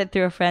heard about it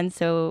through a friend,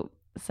 so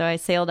I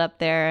sailed up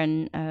there,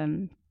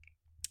 and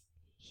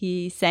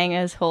he sang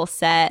his whole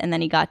set, and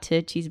then he got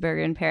to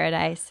Cheeseburger in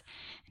Paradise,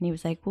 and he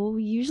was like, well,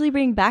 we usually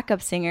bring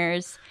backup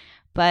singers,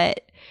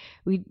 but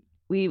we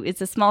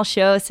it's a small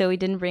show, so we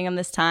didn't bring him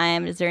this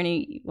time. Is there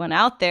anyone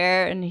out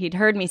there? And he'd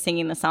heard me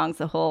singing the songs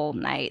the whole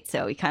night,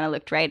 so he kind of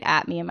looked right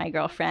at me and my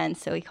girlfriend,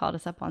 so he called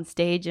us up on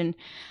stage, and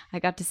I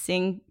got to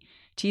sing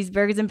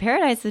Cheeseburgers in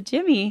Paradise with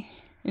Jimmy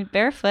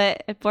barefoot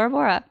at Bora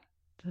Bora.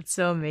 That's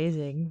so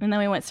amazing. And then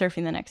we went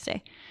surfing the next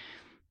day.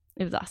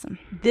 It was awesome.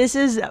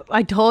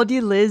 I told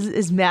you Liz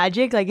is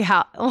magic. Like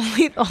how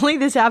only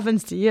this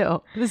happens to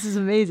you. This is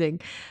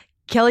amazing.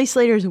 Kelly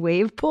Slater's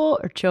wave pool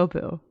or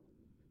Chopu?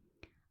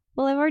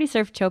 Well, I've already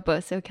surfed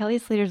Chopo, so Kelly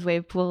Slater's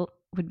wave pool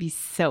would be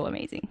so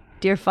amazing.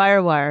 Dear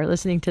Firewire,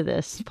 listening to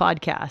this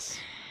podcast,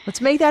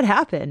 let's make that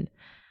happen.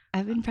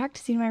 I've been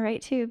practicing my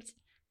right tubes.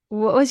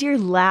 What was your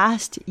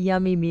last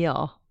yummy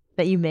meal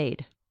that you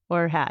made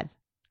or had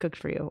cooked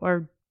for you?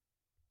 Or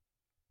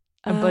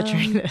I'm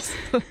butchering this.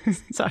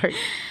 Sorry.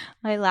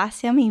 My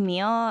last yummy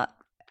meal,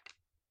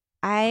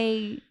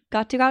 I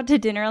got to go out to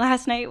dinner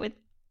last night with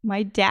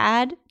my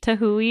dad,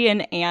 Tahui,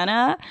 and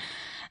Anna.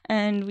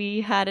 And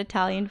we had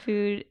Italian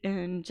food,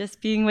 and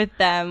just being with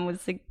them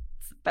was the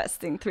best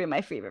thing. 3 of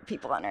my favorite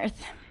people on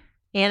earth.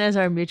 Anna's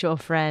our mutual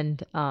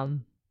friend.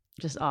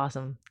 Just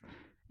awesome.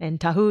 And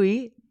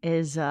Tahui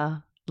is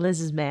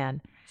Liz's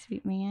man.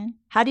 Sweet man.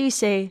 How do you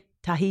say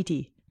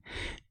Tahiti?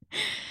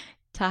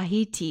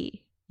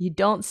 Tahiti. You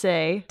don't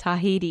say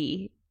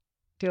Tahiti.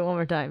 Do it one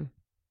more time.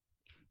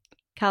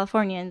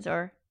 Californians,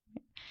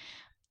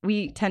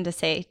 we tend to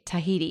say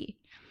Tahiti.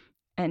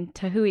 And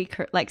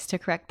Tahui likes to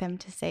correct them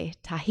to say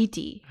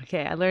Tahiti.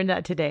 Okay, I learned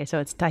that today, so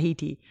it's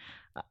Tahiti.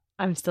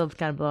 I'm still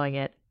kind of blowing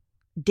it.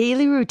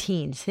 Daily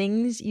routines,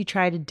 things you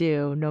try to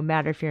do no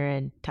matter if you're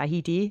in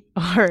Tahiti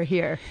or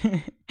here.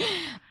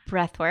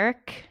 Breath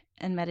work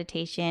and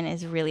meditation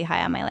is really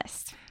high on my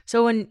list.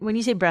 So when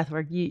you say breath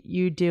work,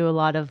 you do a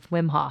lot of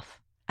Wim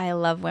Hof. I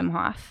love Wim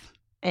Hof.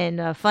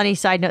 And a funny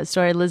side note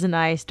story, Liz and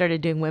I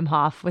started doing Wim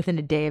Hof within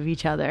a day of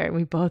each other. And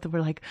we both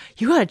were like,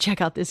 you got to check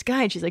out this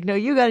guy. And she's like, no,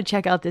 you got to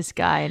check out this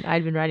guy. And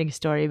I'd been writing a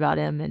story about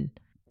him. And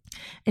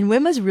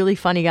Wim was a really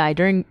funny guy.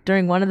 During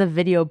one of the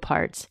video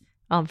parts,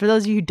 for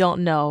those of you who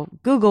don't know,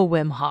 Google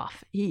Wim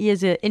Hof. He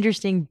has an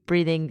interesting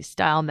breathing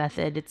style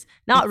method. It's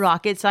not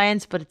rocket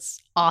science, but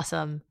it's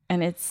awesome.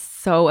 And it's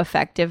so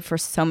effective for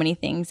so many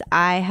things.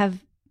 I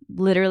have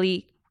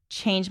literally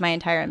changed my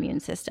entire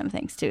immune system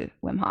thanks to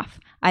Wim Hof.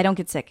 I don't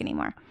get sick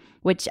anymore,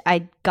 which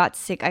I got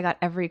sick. I got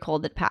every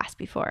cold that passed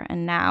before.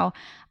 And now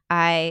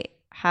I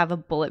have a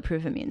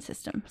bulletproof immune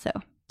system. So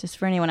just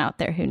for anyone out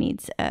there who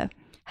needs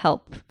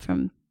help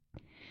from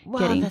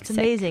getting that's sick.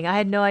 Amazing. I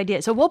had no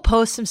idea. So we'll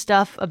post some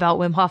stuff about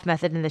Wim Hof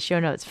method in the show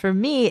notes. For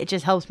me, it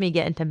just helps me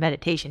get into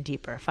meditation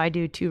deeper. If I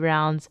do 2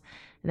 rounds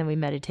and then we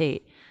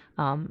meditate,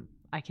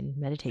 I can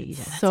meditate.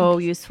 So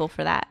useful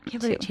for that. Yeah,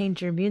 but it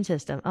changed your immune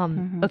system.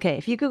 Okay,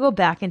 if you could go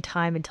back in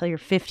time and tell your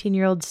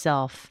 15-year-old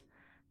self,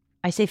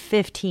 I say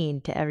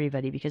 15 to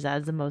everybody because that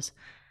is the most,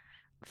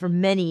 for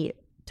many,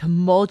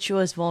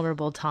 tumultuous,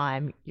 vulnerable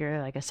time. You're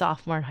like a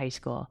sophomore in high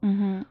school.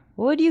 Mm-hmm.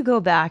 What would you go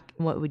back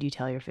and what would you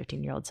tell your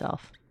 15-year-old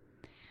self?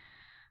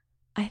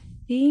 I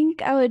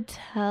think I would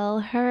tell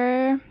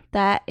her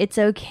that it's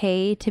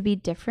okay to be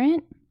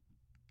different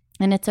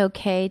and it's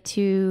okay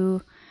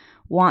to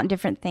want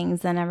different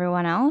things than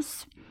everyone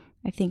else.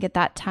 I think at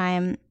that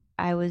time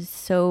I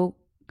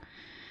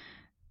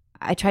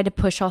tried to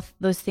push all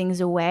those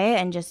things away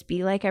and just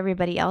be like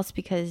everybody else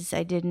because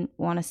I didn't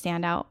want to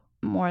stand out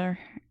more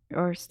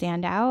or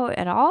stand out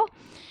at all.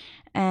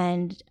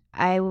 And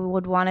I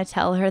would want to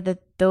tell her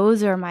that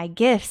those are my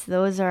gifts.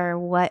 Those are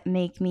what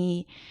make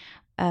me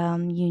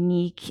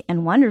unique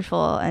and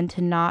wonderful, and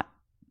to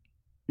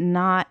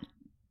not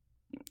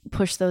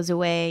push those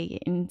away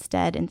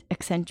instead and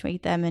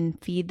accentuate them and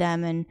feed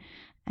them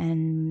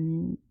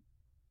and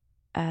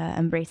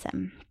embrace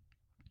them.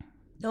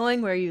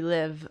 Knowing where you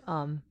live,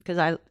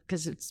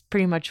 because it's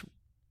pretty much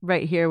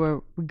right here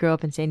where we grew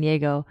up in San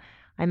Diego,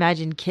 I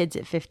imagine kids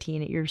at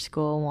 15 at your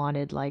school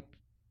wanted like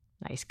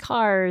nice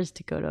cars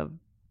to go to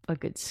a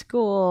good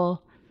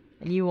school,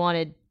 and you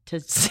wanted to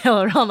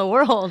sail around the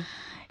world.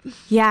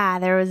 Yeah,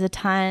 there's a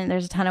ton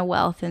of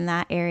wealth in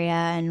that area,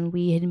 and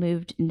we had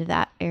moved into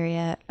that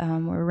area.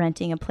 We're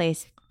renting a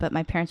place, but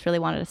my parents really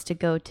wanted us to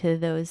go to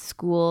those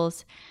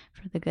schools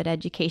for the good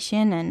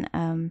education,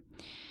 and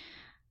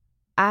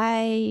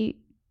I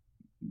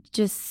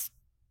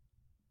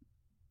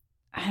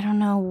don't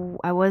know.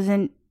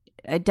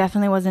 I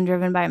definitely wasn't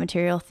driven by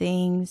material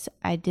things.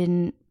 I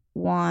didn't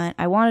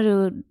I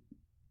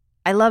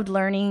loved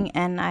learning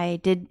and I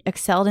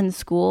excelled in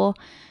school,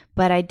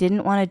 but I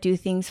didn't want to do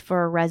things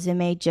for a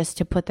resume just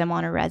to put them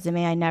on a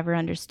resume. I never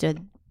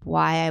understood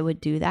why I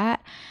would do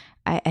that.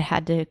 It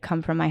had to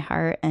come from my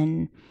heart,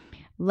 and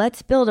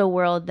let's build a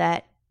world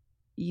that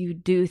you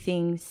do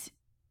things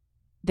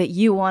that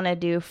you want to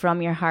do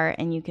from your heart,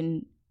 and you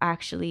can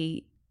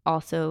actually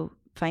also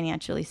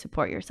financially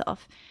support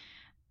yourself.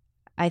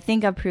 I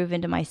think I've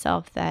proven to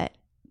myself that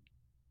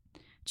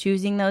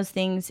choosing those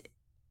things,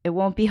 it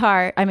won't be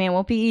hard. I mean, it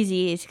won't be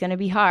easy. It's going to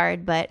be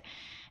hard,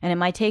 and it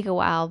might take a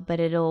while, but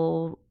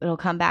it'll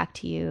come back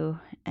to you,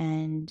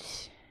 and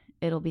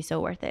it'll be so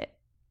worth it.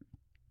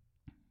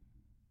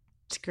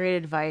 It's great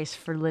advice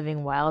for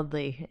living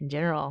wildly in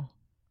general.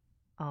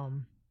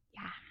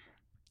 Yeah.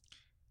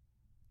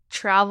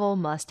 Travel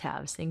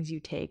must-haves, things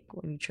you take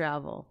when you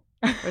travel.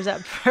 Where's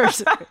that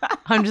purse?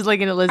 I'm just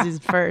looking at Lizzie's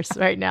purse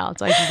right now. It's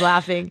like she's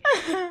laughing.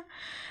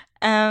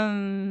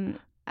 I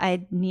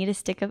need a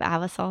stick of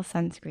Avasol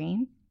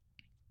sunscreen.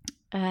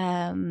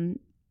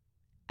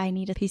 I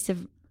need a piece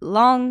of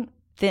long,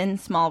 thin,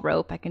 small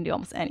rope. I can do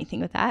almost anything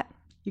with that.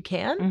 You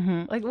can?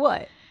 Mm-hmm. Like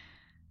what?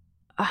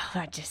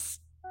 Oh, just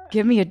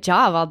give me a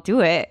job. I'll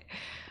do it.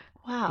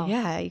 Wow.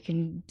 Yeah, you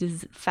can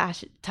just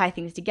tie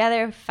things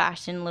together,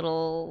 fashion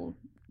little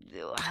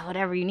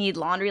whatever you need,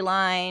 laundry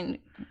line.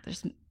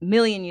 There's a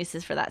million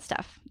uses for that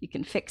stuff. You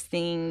can fix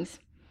things.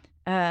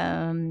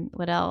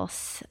 What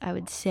else? I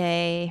would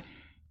say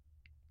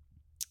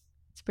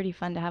it's pretty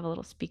fun to have a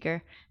little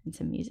speaker and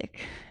some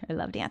music. I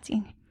love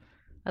dancing.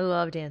 I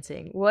love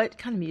dancing. What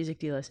kind of music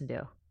do you listen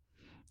to?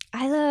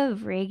 I love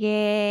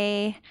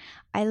reggae.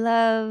 I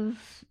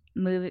love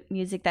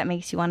music that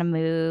makes you want to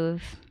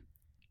move.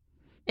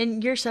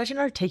 And you're such an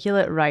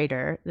articulate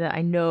writer that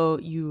I know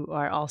you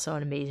are also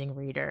an amazing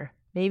reader.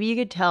 Maybe you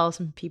could tell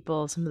some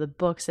people some of the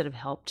books that have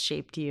helped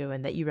shape you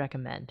and that you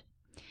recommend.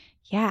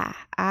 Yeah,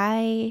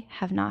 I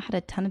have not had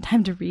a ton of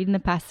time to read in the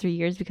past 3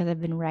 years because I've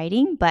been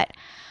writing, but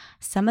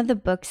some of the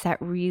books that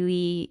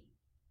really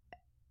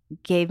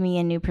gave me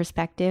a new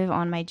perspective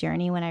on my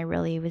journey when I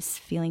really was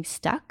feeling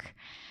stuck,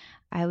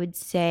 I would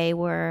say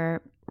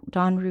were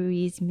Don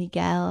Ruiz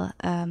Miguel.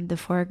 The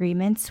Four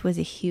Agreements was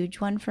a huge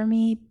one for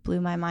me.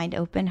 Blew my mind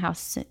open how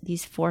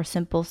these four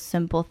simple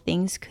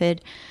things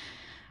could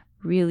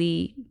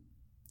really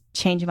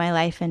change my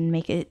life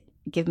and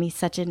give me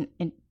such a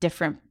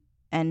different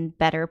and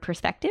better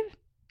perspective.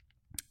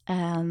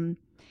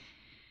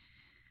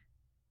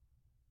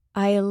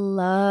 I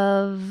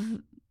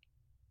love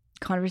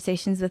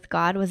Conversations with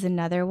God was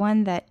another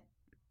one that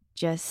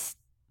just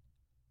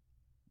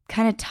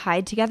kind of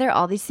tied together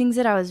all these things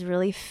that I was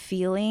really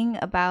feeling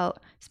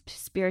about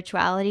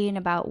spirituality and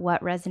about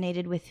what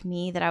resonated with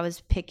me, that I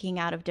was picking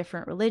out of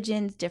different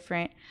religions,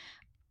 different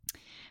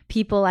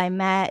people I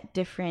met,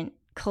 different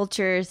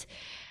cultures.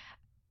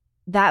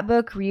 That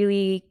book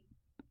really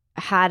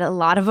had a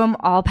lot of them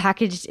all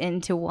packaged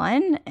into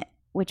one,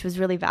 which was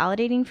really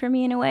validating for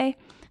me in a way.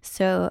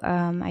 So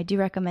I do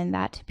recommend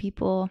that to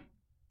people.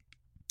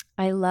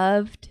 I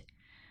loved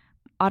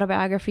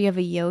Autobiography of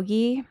a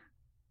Yogi.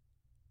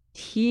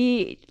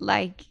 He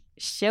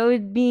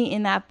showed me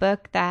in that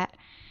book that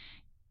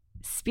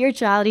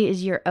spirituality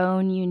is your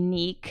own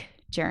unique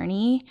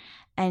journey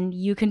and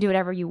you can do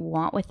whatever you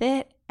want with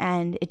it.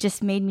 And it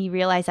just made me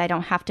realize I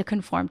don't have to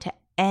conform to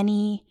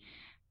anyone's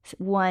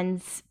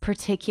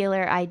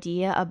particular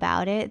idea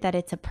about it, that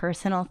it's a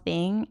personal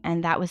thing.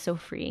 And that was so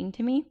freeing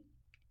to me.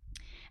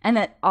 And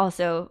that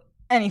also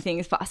anything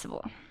is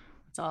possible.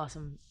 That's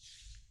awesome.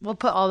 We'll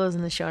put all those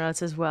in the show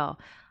notes as well.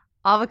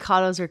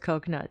 Avocados or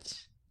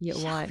coconuts? You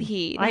get one.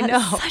 I know.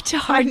 Such a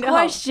hard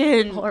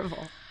question.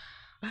 Horrible.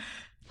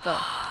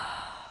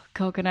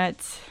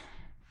 Coconuts.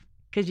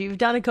 Because you've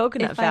done a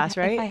coconut fast,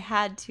 right? If I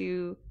had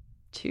to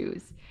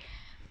choose.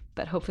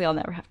 But hopefully I'll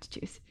never have to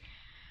choose.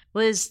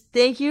 Liz,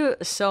 thank you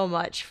so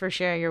much for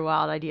sharing your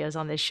wild ideas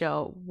on this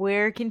show.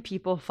 Where can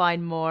people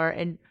find more?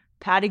 And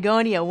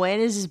Patagonia,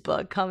 when is this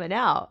book coming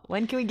out?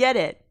 When can we get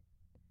it?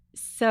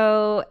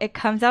 So it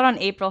comes out on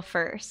April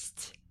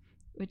 1st,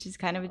 which is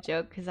kind of a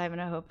joke because I'm going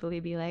to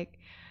hopefully be like,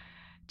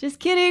 just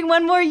kidding,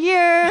 one more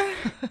year.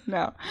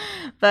 No.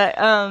 But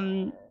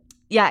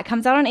yeah, it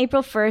comes out on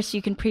April 1st.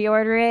 You can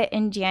pre-order it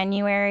in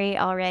January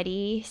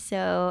already.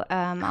 So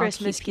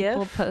Christmas I'll keep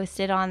people gift.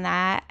 posted on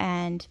that.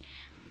 And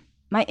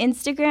my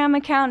Instagram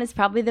account is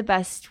probably the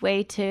best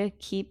way to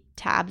keep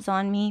tabs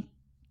on me.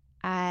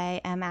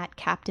 I am at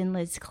Captain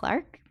Liz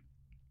Clark.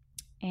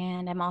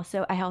 And I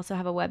also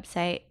have a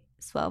website,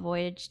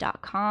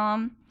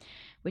 swellvoyage.com,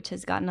 which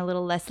has gotten a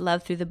little less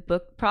love through the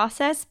book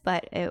process,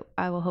 but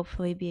I will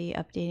hopefully be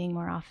updating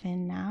more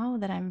often now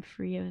that I'm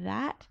free of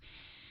that.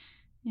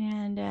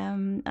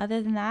 And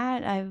other than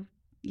that, I've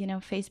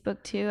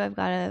Facebook too. I've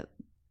got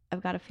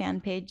a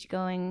fan page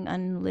going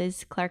on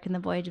Liz Clark and the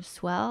Voyage of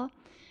Swell,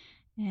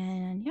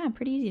 and yeah,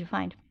 pretty easy to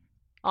find.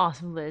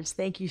 Awesome, Liz.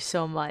 Thank you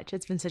so much.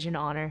 It's been such an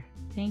honor.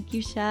 Thank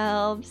you,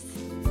 Shelbs.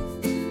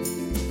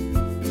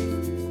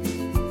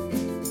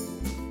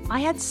 I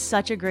had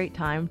such a great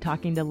time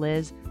talking to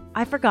Liz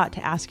I forgot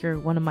to ask her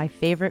one of my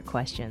favorite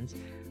questions.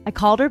 I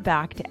called her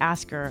back to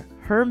ask her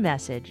her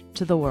message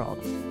to the world.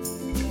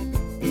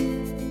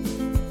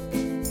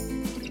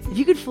 If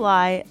you could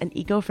fly an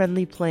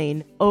eco-friendly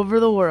plane over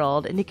the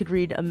world and you could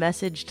read a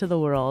message to the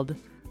world,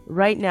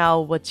 right now,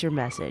 what's your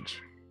message?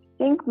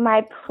 I think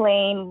my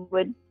plane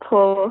would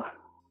pull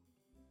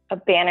a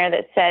banner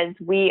that says,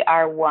 "We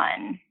are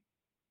one."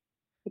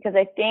 Because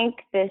I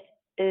think this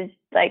is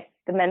like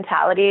the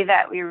mentality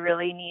that we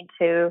really need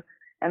to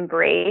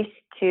embrace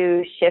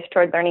to shift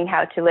toward learning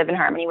how to live in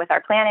harmony with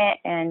our planet,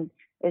 and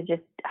is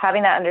just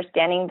having that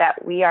understanding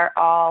that we are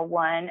all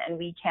one and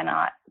we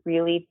cannot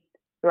really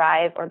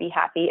thrive or be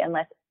happy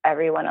unless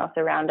everyone else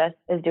around us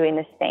is doing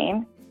the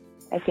same.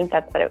 I think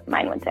that's what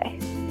mine would say.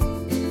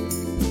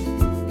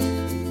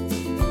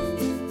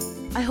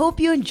 I hope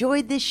you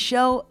enjoyed this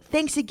show.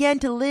 Thanks again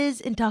to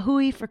Liz and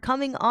Tahui for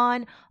coming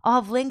on.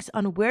 I'll have links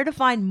on where to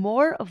find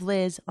more of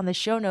Liz on the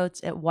show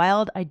notes at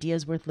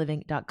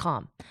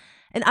wildideasworthliving.com.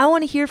 And I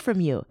want to hear from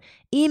you.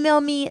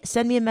 Email me,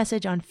 send me a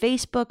message on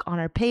Facebook, on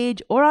our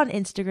page, or on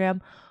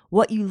Instagram,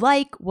 what you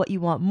like, what you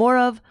want more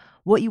of,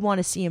 what you want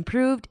to see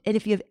improved, and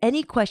if you have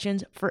any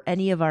questions for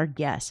any of our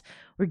guests.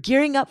 We're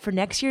gearing up for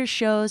next year's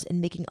shows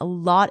and making a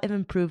lot of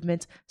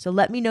improvements, so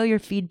let me know your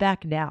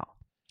feedback now.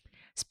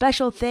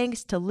 Special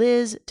thanks to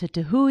Liz, to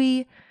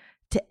Tahui,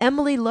 to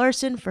Emily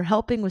Larson for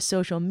helping with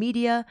social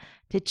media,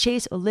 to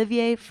Chase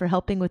Olivier for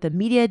helping with the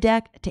media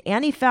deck, to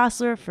Annie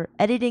Fassler for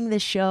editing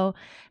this show,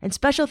 and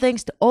special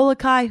thanks to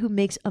Olokai, who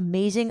makes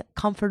amazing,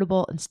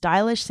 comfortable, and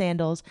stylish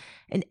sandals,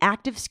 and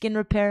Active Skin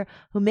Repair,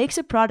 who makes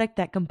a product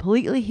that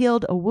completely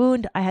healed a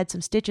wound. I had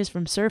some stitches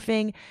from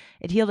surfing.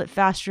 It healed it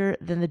faster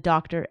than the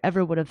doctor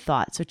ever would have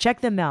thought, so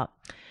check them out.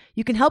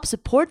 You can help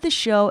support the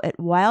show at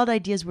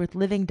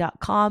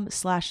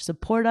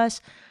wildideasworthliving.com/support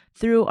us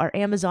through our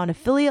Amazon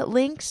affiliate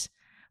links,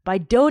 by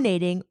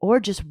donating, or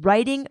just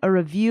writing a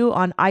review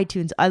on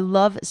iTunes. I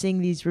love seeing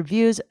these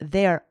reviews.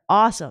 They are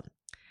awesome.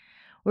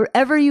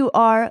 Wherever you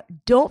are,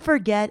 don't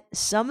forget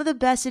some of the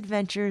best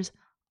adventures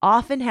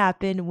often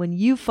happen when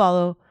you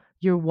follow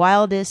your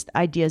wildest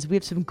ideas. We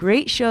have some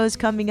great shows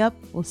coming up.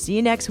 We'll see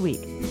you next week.